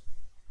requirements.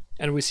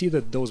 And we see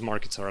that those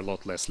markets are a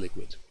lot less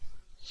liquid.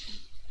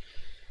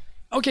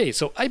 Okay,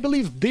 so I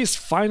believe this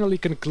finally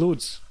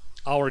concludes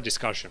our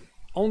discussion,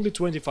 only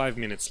 25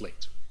 minutes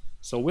late.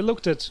 So we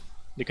looked at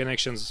the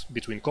connections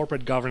between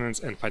corporate governance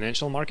and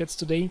financial markets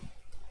today,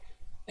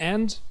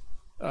 and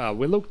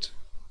we looked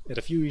at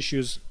a few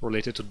issues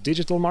related to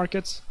digital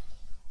markets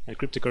and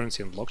cryptocurrency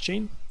and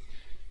blockchain.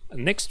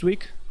 Next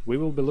week, we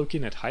will be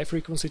looking at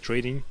high-frequency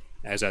trading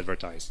as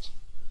advertised.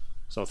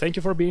 So thank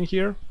you for being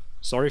here.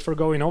 Sorry for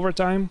going over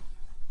time.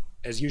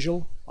 As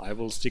usual, I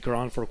will stick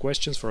around for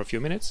questions for a few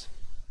minutes.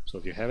 So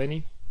if you have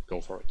any, go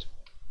for it.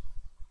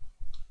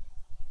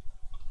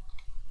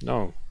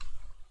 No.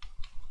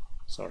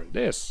 Sorry,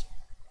 this.